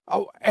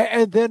 Oh,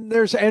 and then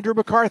there's Andrew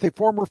McCarthy,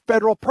 former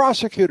federal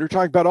prosecutor,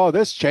 talking about, oh,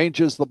 this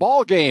changes the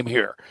ball game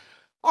here.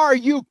 Are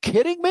you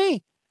kidding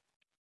me?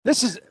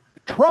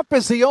 Trump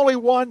is the only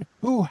one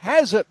who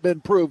hasn't been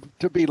proved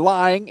to be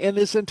lying in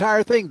this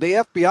entire thing. The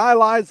FBI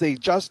lies, the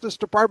Justice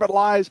Department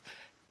lies.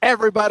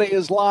 Everybody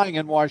is lying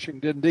in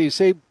Washington,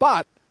 D.C.,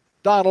 but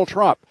Donald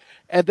Trump.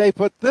 And they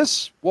put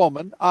this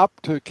woman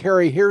up to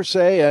carry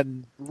hearsay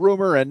and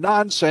rumor and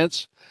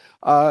nonsense.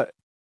 And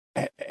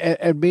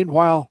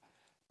meanwhile,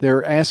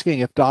 they're asking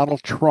if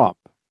Donald Trump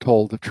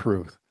told the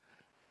truth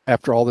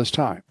after all this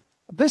time.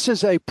 This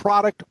is a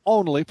product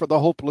only for the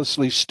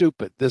hopelessly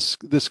stupid, this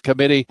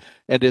committee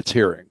and its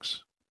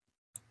hearings.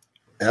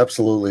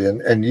 Absolutely.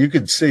 And you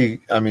could see,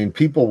 I mean,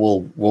 people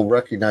will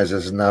recognize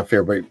this is not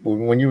fair, but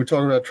when you were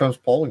talking about Trump's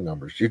polling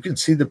numbers, you could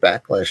see the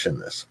backlash in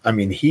this. I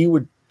mean, he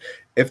would,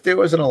 if there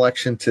was an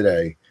election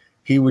today,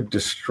 he would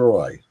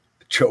destroy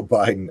Joe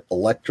Biden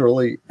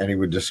electorally, and he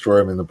would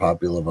destroy him in the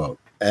popular vote.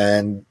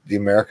 And the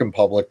American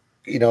public,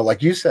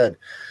 like you said,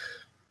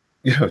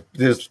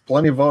 there's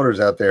plenty of voters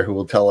out there who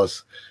will tell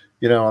us,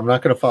 I'm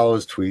not going to follow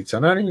his tweets.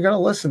 I'm not even going to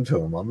listen to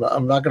him.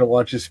 I'm not going to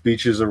watch his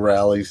speeches or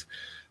rallies.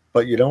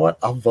 But you know what?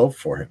 I'll vote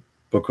for him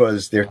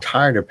because they're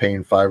tired of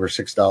paying $5 or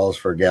 $6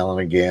 for a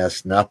gallon of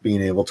gas, not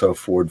being able to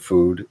afford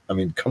food. I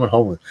mean, coming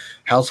home with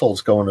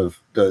households going to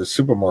the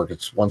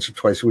supermarkets once or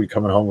twice a week,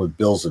 coming home with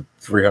bills of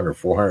 $300,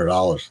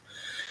 $400.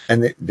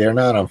 And they're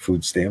not on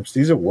food stamps.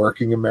 These are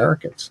working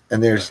Americans,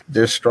 and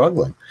they're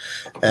struggling.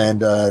 And,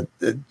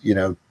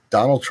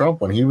 Donald Trump,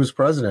 when he was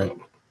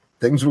president,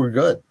 things were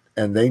good,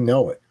 and they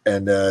know it.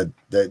 And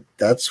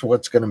that's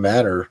what's going to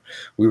matter.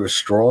 We were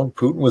strong.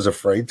 Putin was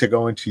afraid to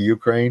go into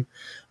Ukraine.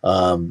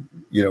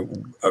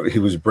 He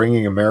was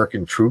bringing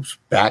American troops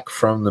back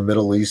from the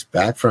Middle East,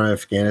 back from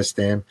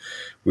Afghanistan.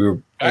 We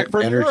were back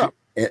from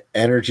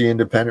energy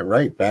independent,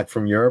 right? Back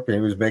from Europe, and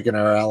he was making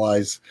our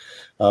allies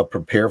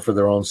prepare for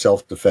their own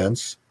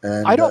self-defense.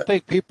 And I don't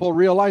think people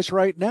realize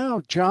right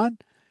now, John,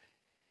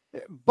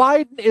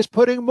 Biden is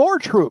putting more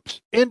troops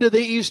into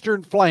the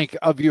eastern flank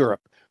of Europe.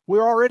 We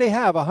already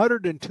have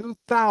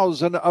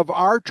 102,000 of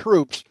our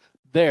troops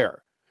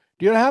there.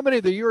 Do you know how many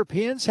the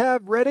Europeans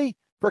have ready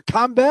for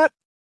combat?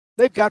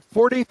 They've got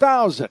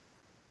 40,000.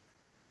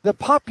 The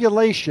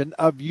population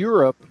of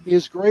Europe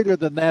is greater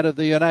than that of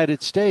the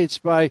United States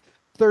by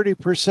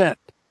 30%.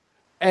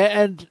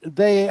 And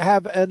they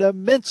have an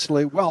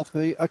immensely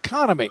wealthy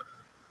economy.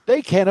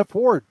 They can't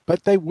afford,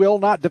 but they will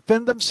not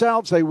defend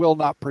themselves. They will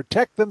not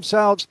protect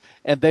themselves,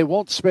 and they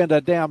won't spend a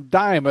damn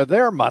dime of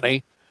their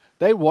money.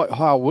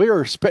 How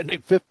we're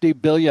spending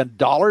 $50 billion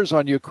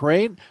on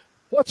Ukraine.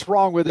 What's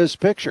wrong with this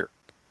picture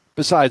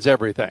besides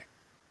everything?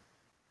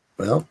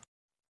 Well,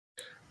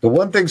 the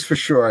one thing's for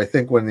sure, I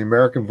think when the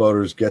American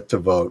voters get to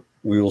vote,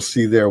 we will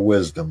see their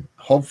wisdom,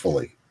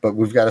 hopefully. But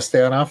we've got to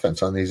stay on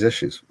offense on these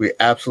issues. We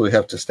absolutely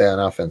have to stay on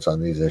offense on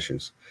these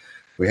issues.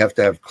 We have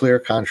to have clear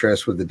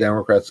contrast with the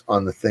Democrats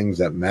on the things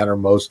that matter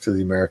most to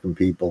the American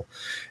people.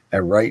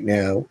 And right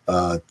now,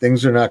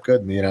 things are not good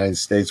in the United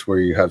States, where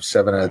you have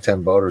 7 out of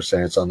 10 voters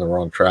saying it's on the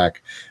wrong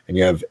track. And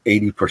you have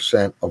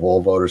 80% of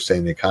all voters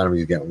saying the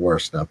economy is getting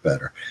worse, not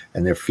better.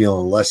 And they're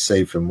feeling less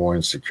safe and more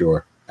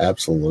insecure.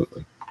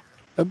 Absolutely.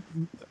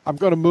 I'm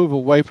going to move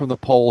away from the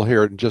poll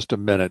here in just a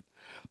minute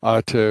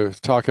to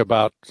talk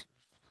about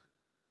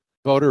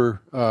voter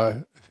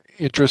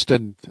interest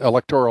in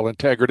electoral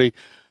integrity,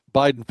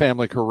 Biden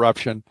family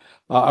corruption.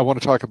 I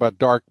want to talk about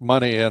dark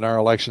money in our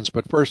elections,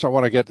 but first I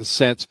want to get the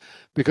sense,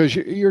 because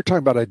you're talking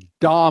about a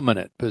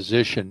dominant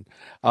position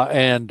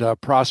and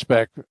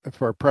prospect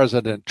for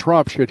President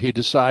Trump should he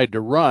decide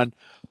to run.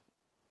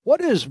 What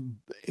is,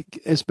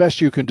 as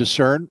best you can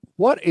discern,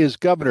 what is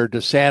Governor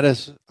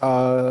DeSantis's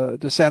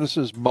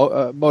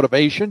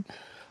motivation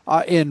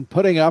in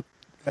putting up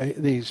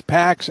these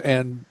PACs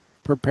and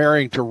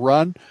preparing to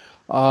run?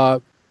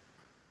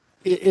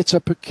 It's a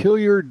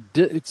peculiar,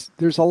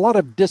 there's a lot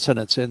of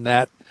dissonance in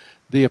that,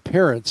 the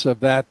appearance of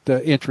that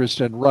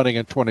interest in running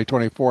in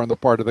 2024 on the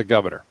part of the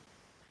governor.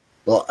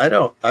 Well, I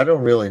don't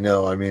really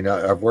know. I mean,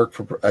 I've worked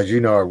for, as you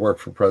know, I worked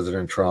for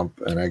President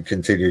Trump, and I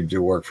continue to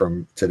do work for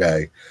him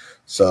today.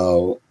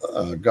 So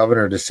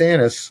Governor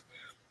DeSantis,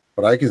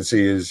 what I can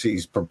see is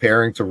he's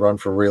preparing to run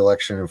for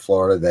re-election in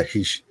Florida, that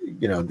he's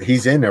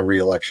in a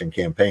re-election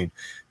campaign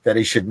that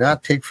he should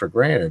not take for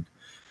granted,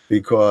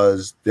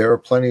 because there are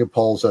plenty of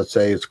polls that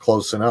say it's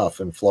close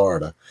enough in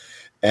Florida.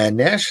 And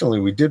nationally,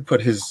 we did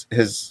put his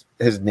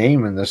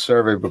name in the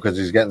survey because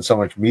he's getting so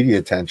much media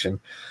attention.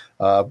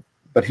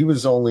 But he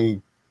was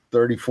only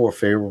 34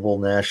 favorable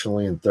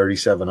nationally and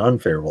 37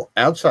 unfavorable.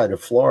 Outside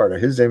of Florida,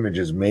 his image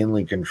is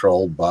mainly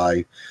controlled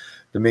by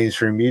the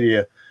mainstream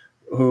media,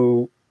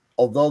 who,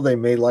 although they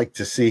may like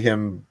to see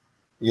him,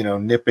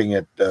 nipping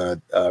at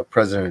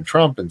President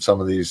Trump in some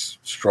of these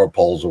straw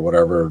polls or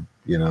whatever,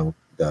 he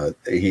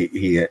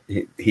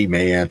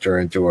may enter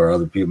into, or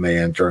other people may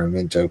enter him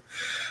into.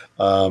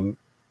 And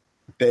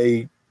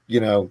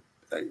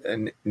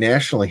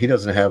nationally, he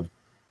doesn't have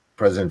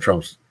President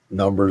Trump's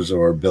numbers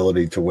or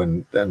ability to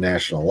win a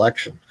national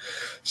election.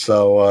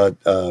 So,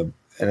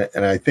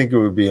 and I think it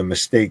would be a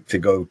mistake to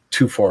go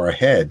too far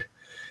ahead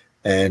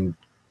and,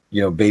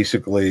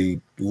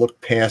 basically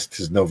look past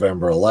his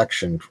November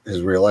election,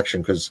 his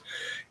reelection, because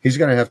he's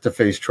going to have to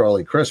face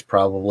Charlie Crist,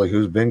 probably,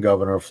 who's been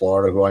governor of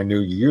Florida, who I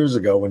knew years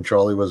ago when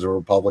Charlie was a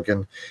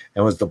Republican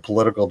and was the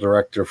political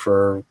director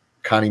for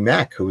Connie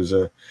Mack, who was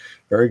a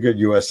very good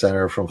U.S.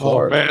 senator from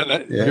Florida. Oh,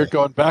 man, you're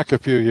going back a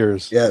few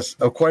years. Yes,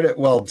 the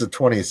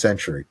 20th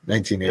century,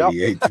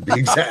 1988 to be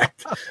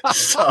exact.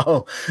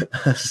 So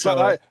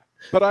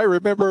but I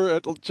remember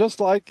it just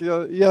like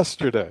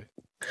yesterday.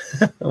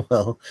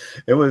 Well,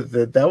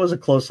 that was a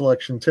close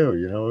election too.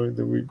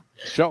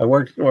 I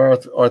worked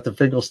with Arthur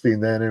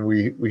Finkelstein then, and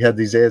we had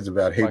these ads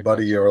about, "Hey,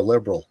 buddy, you're a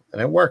liberal,"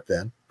 and it worked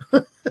then.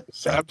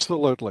 So.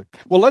 Absolutely.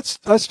 Well,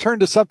 let's turn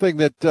to something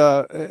that,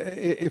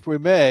 if we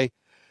may,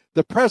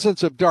 the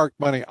presence of dark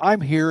money. I'm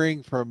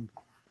hearing from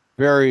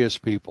various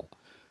people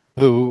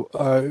who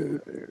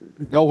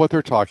know what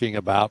they're talking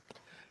about,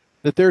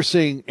 that they're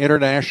seeing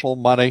international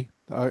money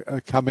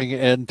coming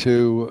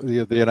into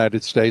the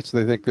United States.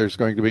 They think there's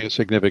going to be a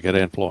significant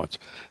influence,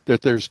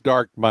 that there's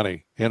dark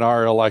money in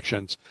our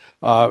elections,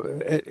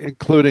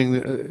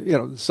 including,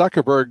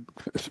 Zuckerberg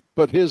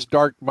put his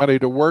dark money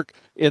to work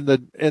in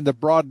the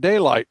broad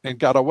daylight and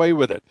got away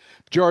with it.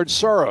 George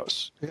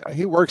Soros,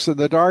 he works in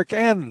the dark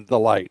and the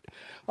light.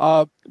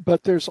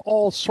 But there's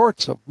all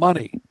sorts of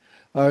money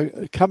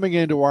coming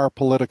into our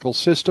political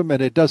system,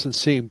 and it doesn't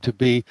seem to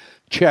be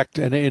checked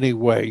in any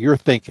way. You're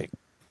thinking.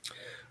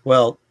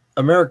 Well,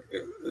 America,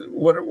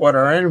 what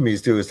our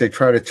enemies do is they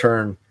try to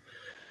turn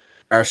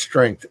our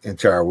strength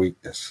into our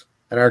weakness.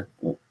 And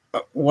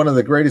one of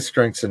the greatest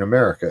strengths in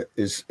America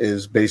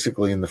is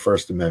basically in the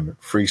First Amendment: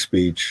 free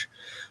speech,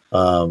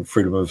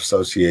 freedom of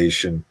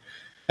association,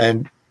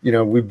 and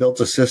we built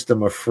a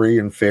system of free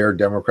and fair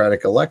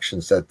democratic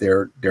elections that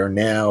they're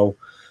now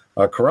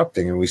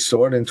corrupting, and we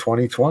saw it in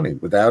 2020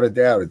 without a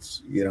doubt.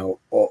 It's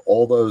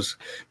all those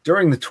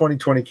during the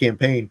 2020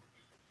 campaign.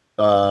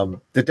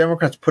 The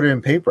Democrats put it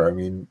in paper. I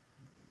mean,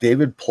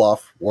 David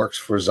Plouffe works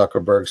for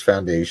Zuckerberg's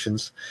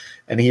foundations,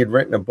 and he had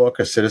written a book,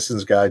 A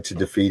Citizen's Guide to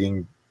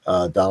Defeating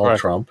Donald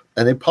Trump,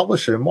 and they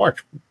published it in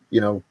March,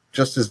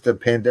 just as the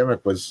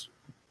pandemic was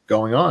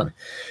going on.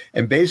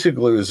 And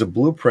basically it was a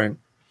blueprint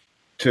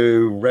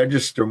to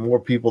register more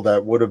people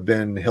that would have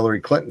been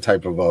Hillary Clinton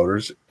type of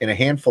voters in a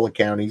handful of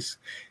counties,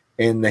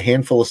 in the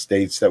handful of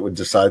states that would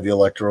decide the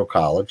Electoral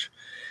College.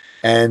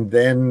 And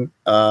then,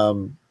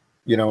 and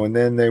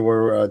then they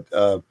were,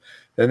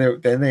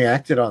 then they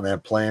acted on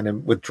that plan,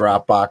 and with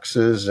drop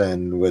boxes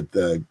and with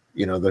the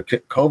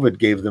COVID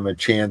gave them a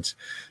chance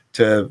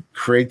to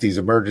create these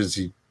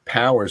emergency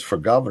powers for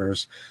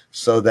governors,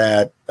 so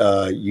that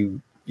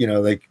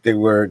they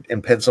were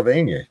in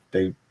Pennsylvania.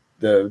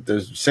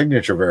 The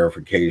signature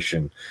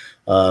verification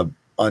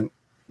on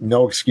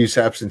no excuse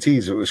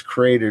absentees. It was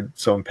created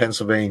so in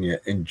Pennsylvania,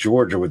 in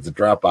Georgia with the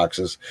drop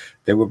boxes,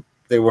 they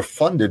were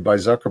funded by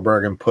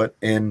Zuckerberg and put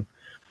in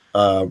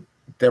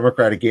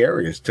Democratic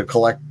areas to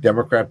collect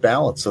Democrat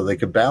ballots so they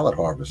could ballot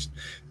harvest.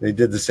 They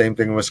did the same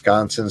thing in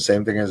Wisconsin,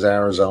 same thing as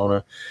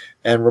Arizona,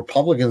 and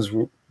Republicans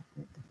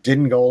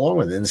didn't go along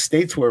with it. In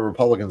states where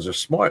Republicans are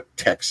smart,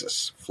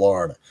 Texas,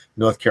 Florida,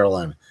 North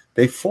Carolina,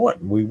 they fought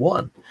and we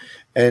won.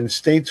 And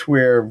states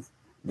where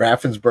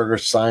Raffensperger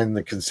signed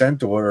the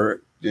consent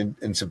order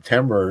in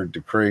September,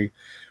 decree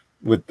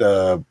with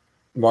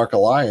Mark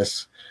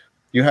Elias,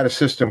 you had a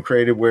system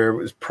created where it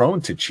was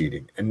prone to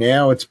cheating. And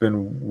now it's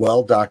been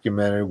well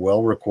documented,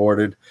 well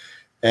recorded,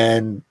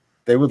 and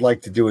they would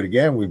like to do it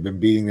again. We've been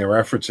beating their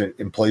efforts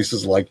in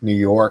places like New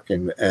York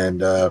and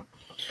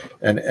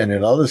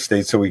in other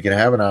states so we can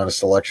have an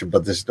honest election.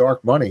 But this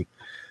dark money,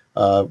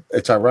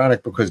 it's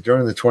ironic because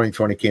during the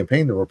 2020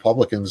 campaign, the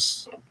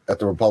Republicans at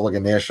the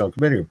Republican National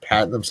Committee were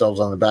patting themselves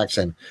on the back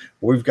saying,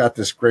 we've got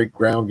this great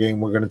ground game,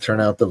 we're going to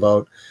turn out the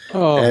vote.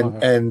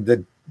 And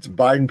the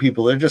Biden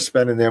people, they're just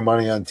spending their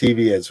money on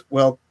TV ads.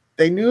 Well,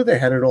 they knew they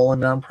had it all in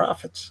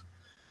nonprofits.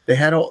 They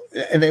had all,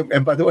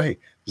 and by the way,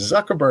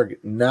 Zuckerberg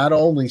not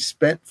only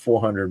spent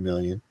 $400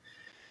 million,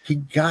 he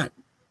got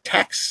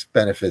tax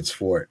benefits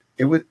for it.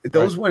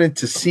 Those went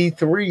into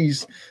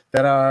C3s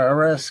that our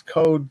IRS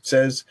code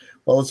says,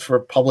 well, it's for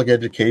public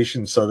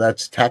education, so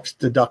that's tax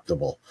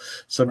deductible.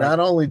 So not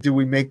only do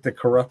we make the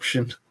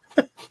corruption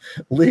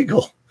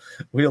legal,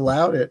 we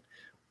allowed it.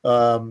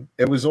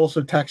 It was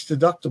also tax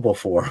deductible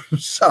for him.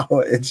 So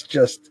it's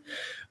just,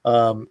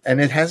 and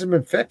it hasn't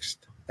been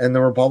fixed. And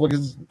the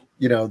Republicans,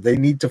 they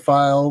need to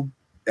file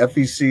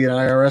FEC and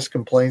IRS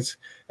complaints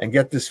and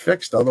get this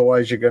fixed.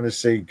 Otherwise, you're going to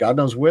see, God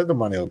knows where the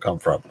money will come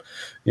from.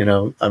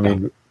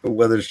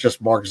 Whether it's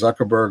just Mark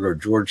Zuckerberg or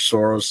George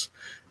Soros,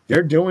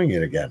 they're doing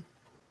it again.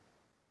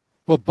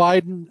 Well,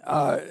 Biden,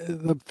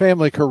 the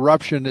family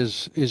corruption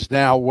is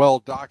now well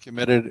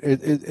documented.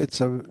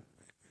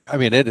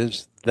 It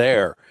is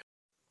there.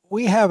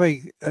 We have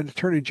an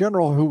attorney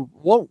general who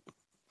won't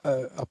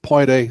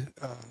appoint a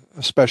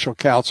special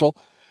counsel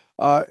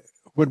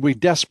when we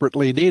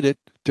desperately need it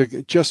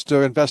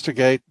to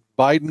investigate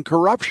Biden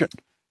corruption.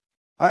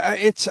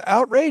 It's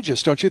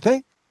outrageous, don't you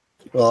think?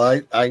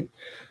 Well,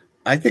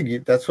 I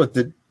think that's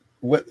whether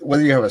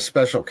you have a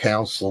special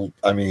counsel.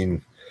 I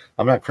mean,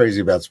 I'm not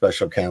crazy about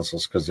special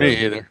counsels because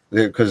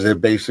they're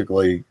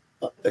basically,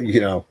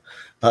 they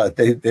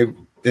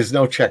there's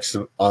no checks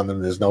on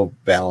them. There's no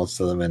balance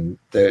to them, and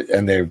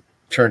they've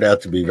turned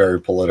out to be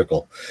very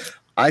political.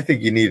 I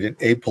think you need an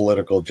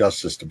apolitical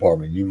Justice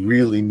Department. You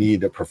really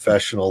need a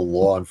professional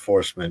law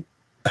enforcement.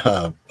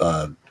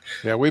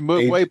 Yeah, we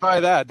moved way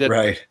by that, didn't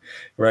we?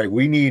 Right.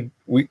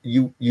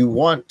 You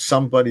want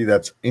somebody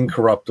that's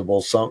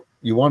incorruptible.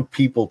 You want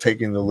people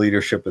taking the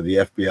leadership of the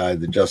FBI,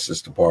 the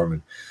Justice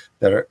Department,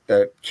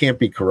 that can't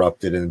be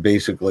corrupted and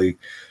basically,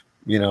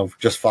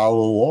 just follow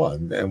the law.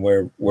 And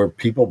where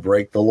people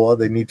break the law,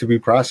 they need to be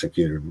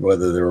prosecuted,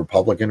 whether they're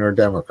Republican or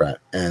Democrat.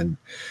 And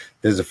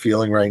there's a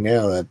feeling right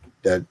now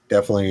that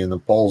definitely in the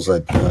polls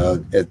that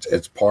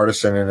it's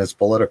partisan and it's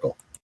political.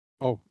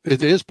 Oh,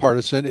 it is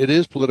partisan. It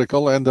is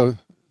political, and the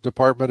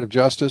Department of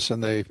Justice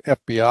and the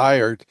FBI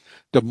are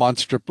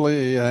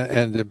demonstrably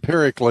and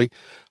empirically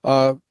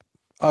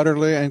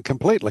utterly and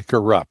completely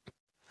corrupt.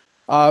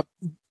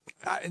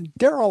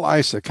 Darrell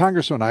Issa,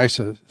 Congressman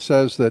Issa,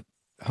 says that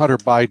Hunter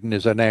Biden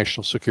is a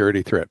national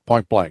security threat,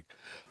 point blank.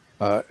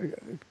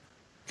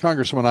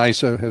 Congressman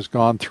Issa has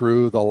gone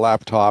through the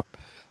laptop.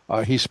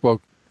 He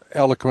spoke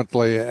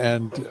eloquently,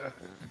 and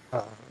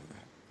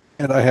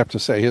I have to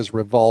say his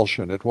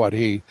revulsion at what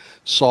he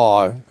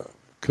saw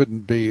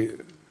couldn't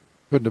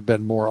have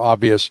been more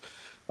obvious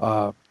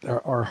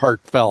or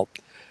heartfelt.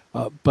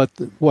 But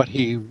what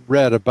he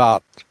read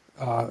about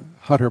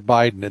Hunter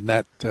Biden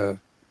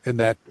in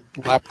that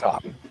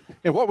laptop,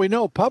 and what we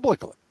know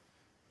publicly,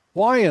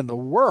 why in the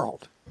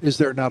world is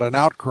there not an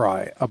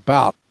outcry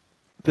about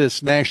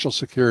this national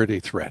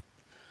security threat?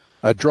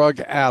 A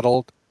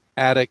drug-addled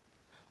addict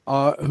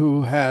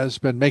who has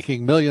been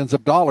making millions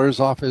of dollars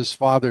off his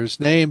father's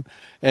name,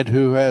 and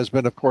who has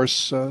been, of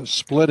course,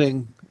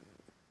 splitting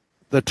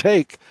the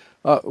take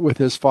with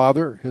his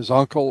father, his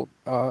uncle,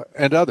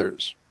 and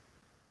others.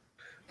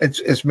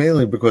 It's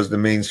mainly because the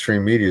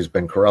mainstream media has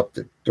been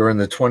corrupted during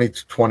the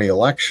 2020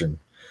 election.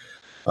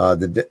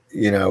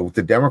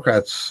 The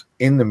Democrats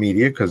in the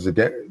media, because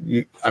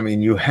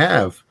you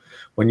have,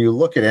 when you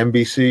look at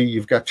NBC,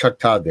 you've got Chuck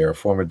Todd there, a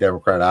former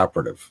Democrat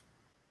operative,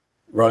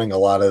 running a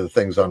lot of the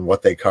things on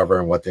what they cover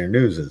and what their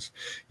news is.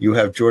 You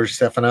have George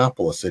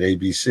Stephanopoulos at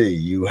ABC.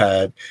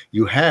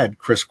 You had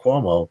Chris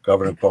Cuomo,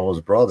 Governor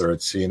Cuomo's brother, at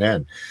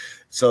CNN.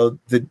 So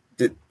the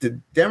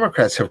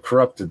Democrats have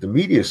corrupted the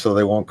media so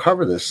they won't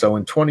cover this. So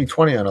in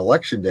 2020 on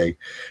Election Day,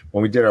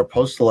 when we did our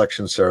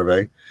post-election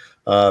survey,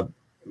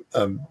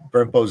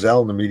 Brent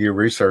Bozell in the Media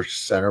Research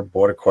Center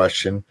brought a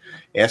question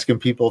asking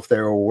people if they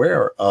were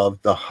aware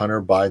of the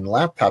Hunter Biden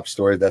laptop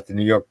story that the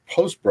New York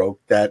Post broke,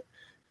 that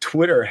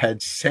Twitter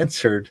had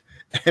censored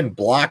and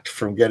blocked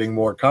from getting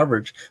more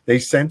coverage. They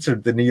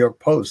censored the New York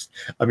Post.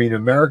 I mean,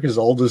 America's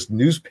oldest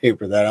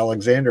newspaper, that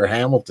Alexander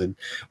Hamilton,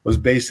 was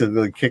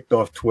basically kicked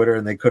off Twitter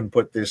and they couldn't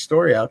put their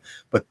story out.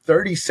 But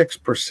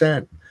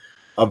 36%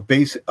 of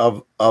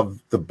the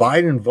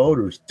Biden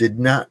voters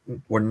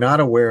were not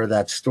aware of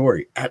that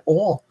story at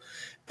all.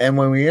 And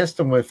when we asked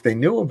them if they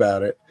knew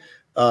about it,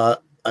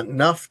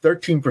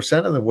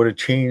 13% of them would have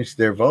changed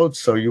their votes.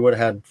 So you would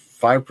have had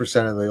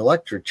 5% of the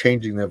electorate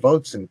changing their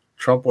votes and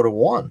Trump would have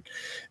won.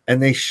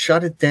 And they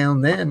shut it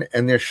down then,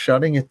 and they're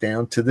shutting it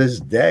down to this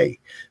day.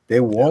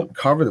 They won't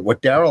cover it.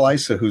 What Darrell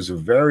Issa, who's a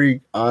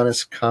very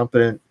honest,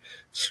 competent,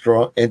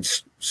 strong, and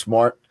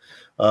smart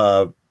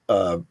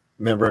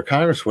member of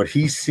Congress, what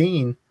he's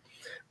seen,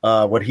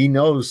 what he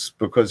knows,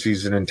 because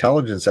he's an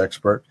intelligence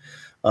expert,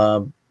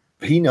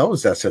 he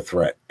knows that's a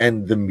threat.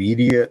 And the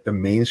media, the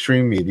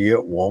mainstream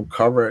media, won't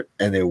cover it,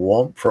 and they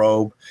won't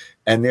probe.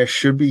 And there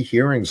should be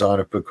hearings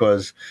on it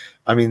because,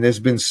 I mean, there's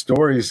been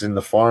stories in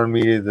the foreign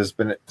media, there's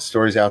been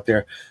stories out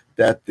there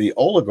that the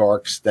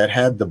oligarchs that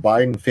had the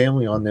Biden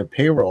family on their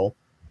payroll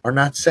are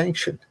not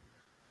sanctioned.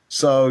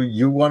 So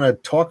you want to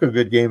talk a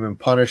good game and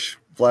punish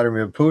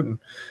Vladimir Putin,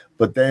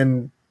 but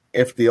then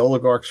if the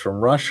oligarchs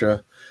from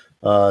Russia,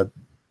 had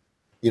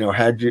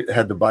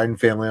the Biden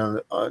family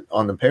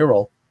on the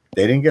payroll,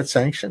 they didn't get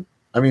sanctioned.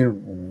 I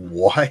mean,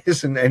 why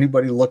isn't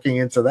anybody looking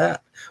into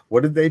that?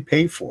 What did they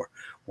pay for?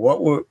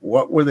 What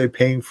were they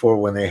paying for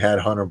when they had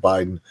Hunter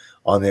Biden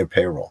on their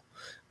payroll?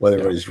 Whether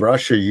it was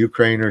Russia,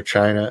 Ukraine, or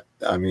China,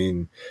 I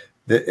mean,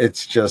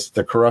 it's just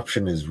the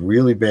corruption is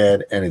really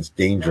bad and it's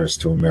dangerous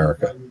to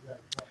America.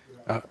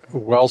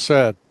 Well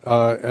said.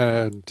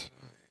 And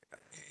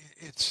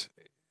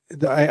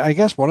I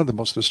guess one of the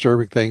most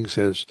disturbing things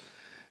is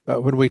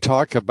when we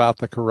talk about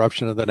the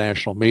corruption of the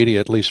national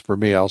media, at least for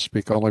me, I'll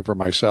speak only for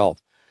myself.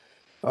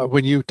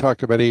 When you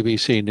talked about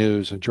ABC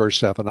News and George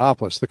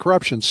Stephanopoulos, the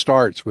corruption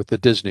starts with the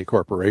Disney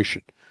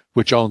Corporation,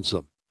 which owns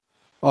them.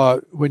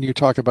 When you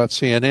talk about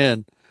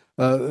CNN,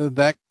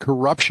 that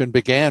corruption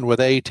began with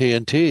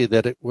AT&T,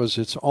 that it was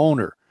its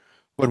owner.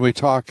 When we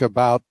talk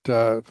about,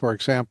 for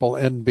example,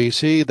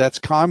 NBC, that's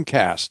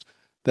Comcast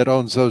that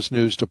owns those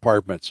news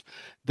departments.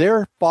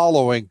 They're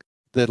following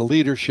the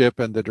leadership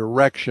and the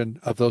direction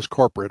of those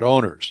corporate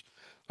owners.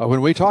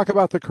 When we talk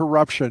about the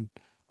corruption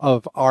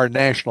of our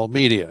national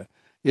media,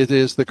 it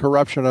is the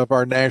corruption of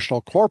our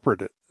national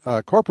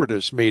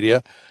corporatist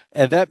media,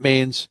 and that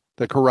means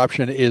the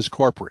corruption is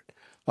corporate.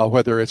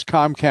 Whether it's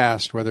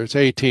Comcast, whether it's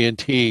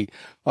AT&T,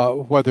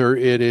 whether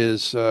it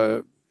is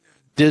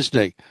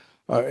Disney,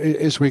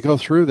 as we go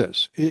through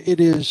this, it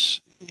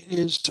is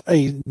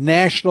a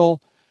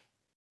national.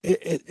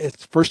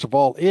 First of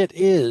all, it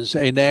is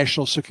a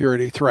national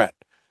security threat.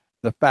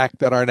 The fact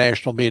that our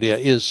national media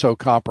is so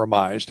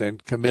compromised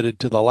and committed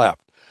to the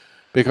left,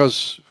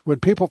 because when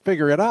people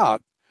figure it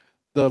out,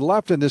 the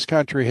left in this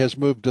country has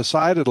moved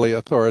decidedly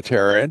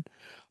authoritarian.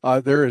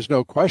 There is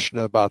no question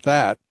about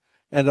that.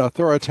 And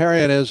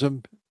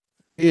authoritarianism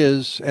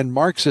and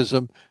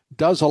Marxism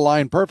does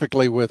align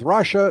perfectly with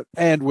Russia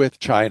and with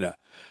China.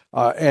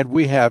 And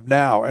we have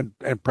now,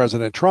 and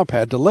President Trump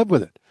had to live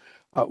with it.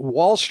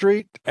 Wall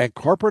Street and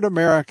corporate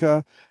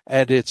America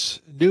and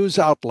its news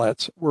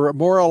outlets were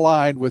more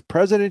aligned with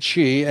President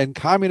Xi and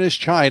Communist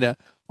China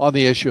on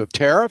the issue of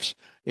tariffs,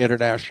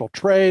 international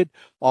trade,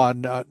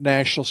 on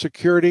national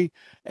security,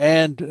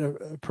 and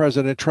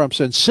President Trump's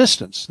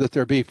insistence that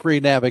there be free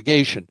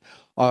navigation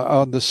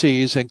on the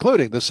seas,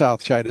 including the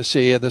South China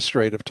Sea and the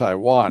Strait of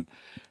Taiwan.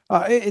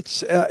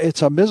 It's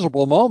a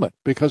miserable moment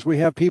because we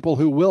have people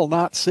who will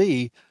not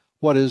see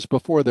what is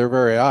before their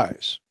very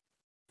eyes.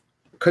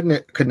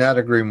 Could not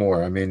agree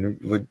more. I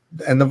mean,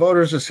 and the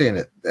voters are seeing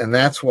it, and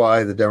that's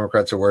why the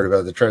Democrats are worried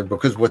about the trend.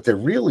 Because what they're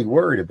really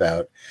worried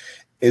about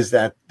is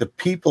that the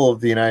people of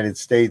the United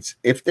States,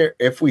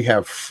 if we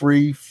have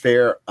free,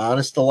 fair,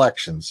 honest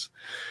elections,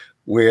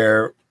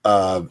 where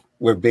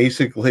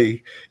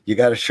basically you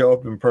got to show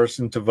up in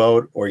person to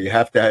vote, or you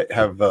have to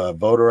have a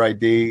voter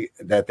ID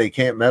that they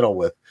can't meddle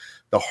with,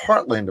 the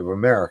heartland of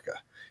America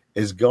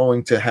is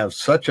going to have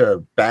such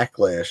a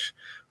backlash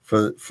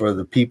for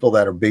the people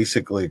that are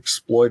basically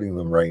exploiting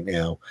them right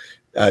now,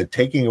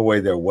 taking away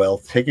their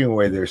wealth, taking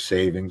away their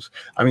savings.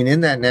 I mean,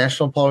 in that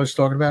national poll I was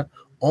talking about,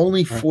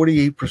 only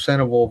 48%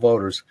 of all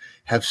voters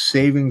have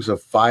savings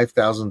of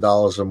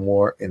 $5,000 or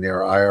more in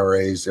their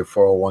IRAs, their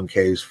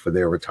 401ks for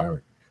their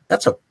retirement.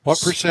 That's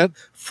what percent?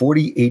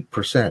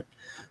 48%.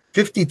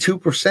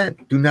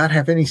 52% do not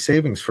have any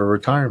savings for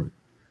retirement.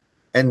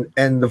 And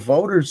the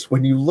voters,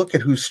 when you look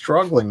at who's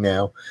struggling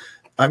now,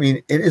 I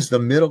mean, it is the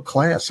middle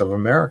class of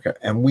America,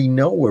 and we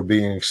know we're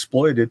being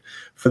exploited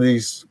for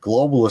these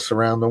globalists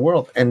around the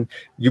world. And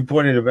you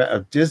pointed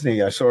about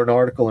Disney. I saw an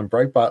article in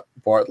Breitbart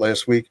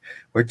last week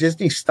where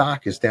Disney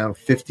stock is down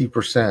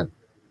 50%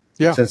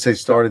 since they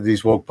started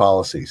these woke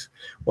policies.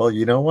 Well,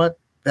 you know what?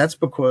 That's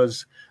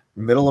because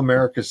middle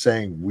America is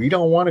saying we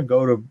don't want to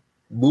go to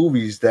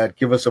movies that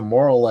give us a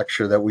moral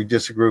lecture that we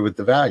disagree with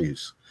the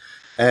values.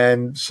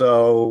 And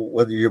so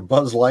whether you're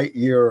Buzz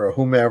Lightyear or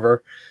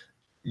whomever,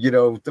 you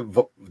know,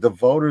 the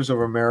voters of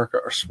America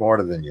are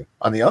smarter than you.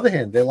 On the other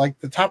hand, they like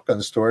the Top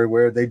Gun story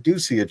where they do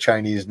see a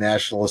Chinese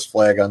nationalist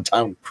flag on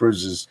Tom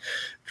Cruise's,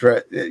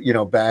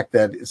 back,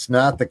 that it's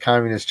not the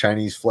communist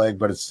Chinese flag,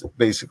 but it's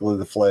basically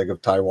the flag of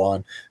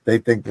Taiwan. They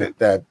think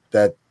that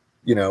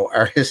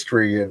our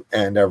history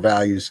and our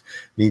values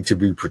need to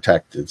be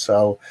protected.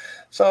 So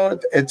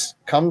it's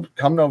come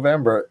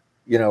November.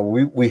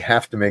 We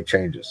have to make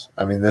changes.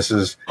 I mean, this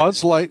is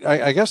Buzz Light.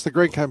 I guess the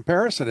great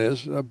comparison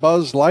is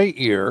Buzz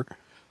Lightyear,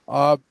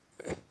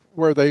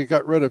 where they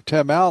got rid of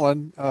Tim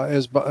Allen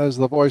as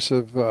the voice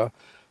of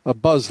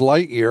Buzz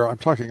Lightyear. I'm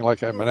talking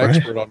like I'm an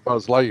expert on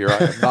Buzz Lightyear.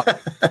 I am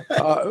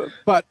not.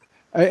 But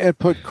it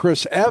put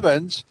Chris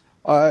Evans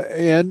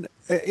in.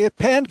 It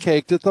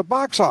pancaked at the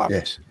box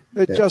office.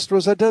 Yes. It just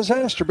was a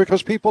disaster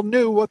because people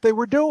knew what they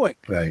were doing.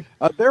 Right.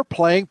 They're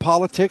playing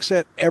politics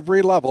at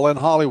every level in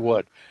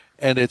Hollywood.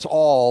 And it's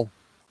all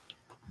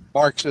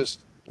Marxist,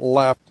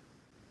 left,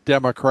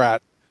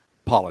 Democrat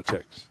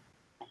politics.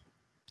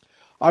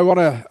 I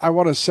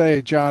want to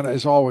say, John,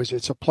 as always,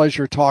 it's a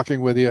pleasure talking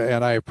with you,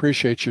 and I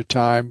appreciate your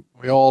time.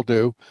 We all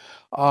do.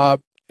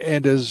 And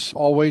as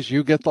always,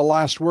 you get the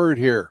last word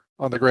here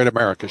on the Great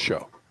America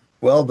Show.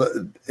 Well,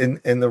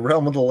 in the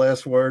realm of the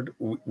last word,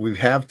 we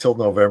have till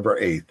November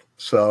 8th.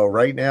 So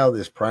right now,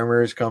 there's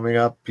primaries coming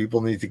up.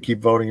 People need to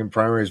keep voting in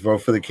primaries,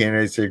 vote for the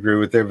candidates they agree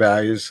with their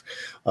values,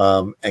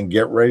 and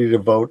get ready to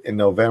vote in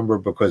November,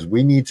 because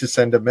we need to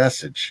send a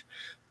message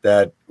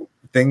that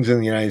things in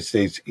the United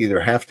States either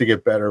have to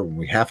get better,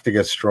 we have to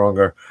get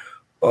stronger,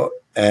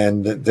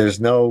 and there's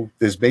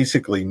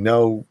basically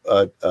no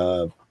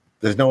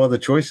other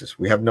choices.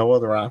 We have no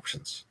other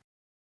options.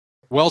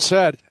 Well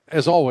said,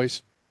 as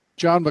always.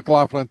 John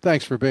Mclaughlin,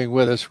 thanks for being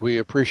with us. We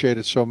appreciate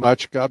it so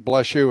much. God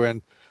bless you,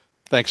 and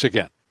thanks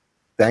again.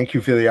 Thank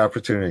you for the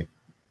opportunity.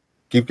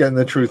 Keep getting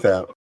the truth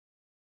out.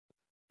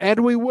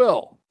 And we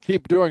will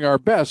keep doing our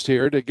best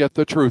here to get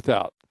the truth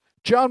out.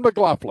 John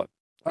Mclaughlin,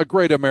 a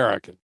great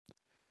American.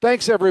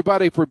 Thanks,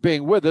 everybody, for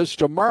being with us.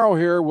 Tomorrow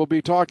here we'll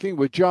be talking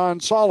with John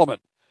Solomon,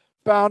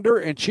 founder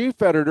and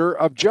chief editor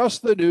of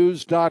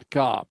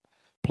JustTheNews.com.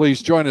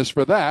 Please join us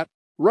for that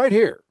right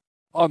here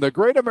on the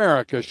Great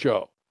America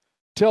Show.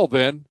 Till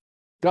then,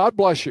 God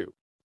bless you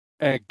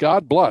And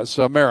God bless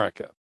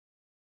America.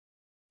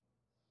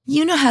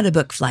 You know how to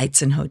book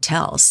flights and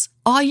hotels.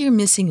 All you're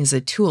missing is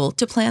a tool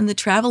to plan the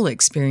travel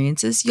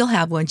experiences you'll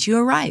have once you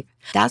arrive.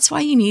 That's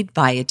why you need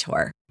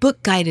Viator.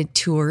 Book guided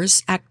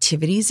tours,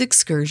 activities,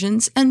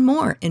 excursions, and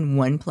more in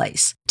one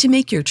place to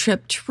make your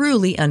trip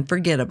truly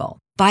unforgettable.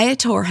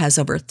 Viator has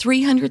over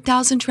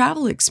 300,000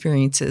 travel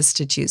experiences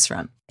to choose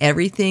from.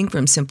 Everything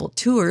from simple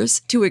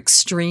tours to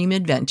extreme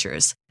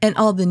adventures and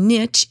all the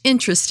niche,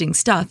 interesting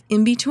stuff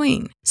in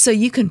between. So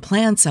you can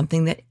plan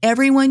something that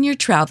everyone you're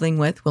traveling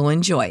with will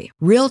enjoy.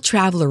 Real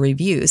traveler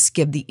reviews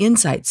give the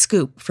inside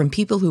scoop from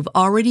people who've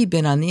already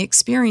been on the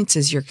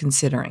experiences you're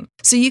considering.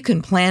 So you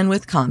can plan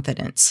with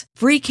confidence.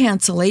 Free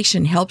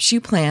cancellation helps you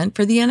plan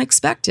for the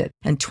unexpected.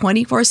 And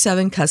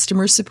 24/7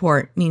 customer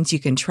support means you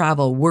can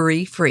travel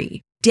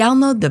worry-free.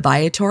 Download the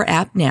Viator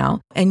app now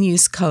and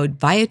use code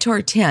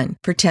Viator10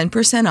 for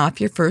 10%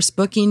 off your first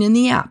booking in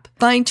the app.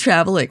 Find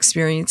travel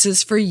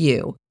experiences for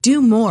you.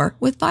 Do more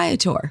with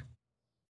Viator.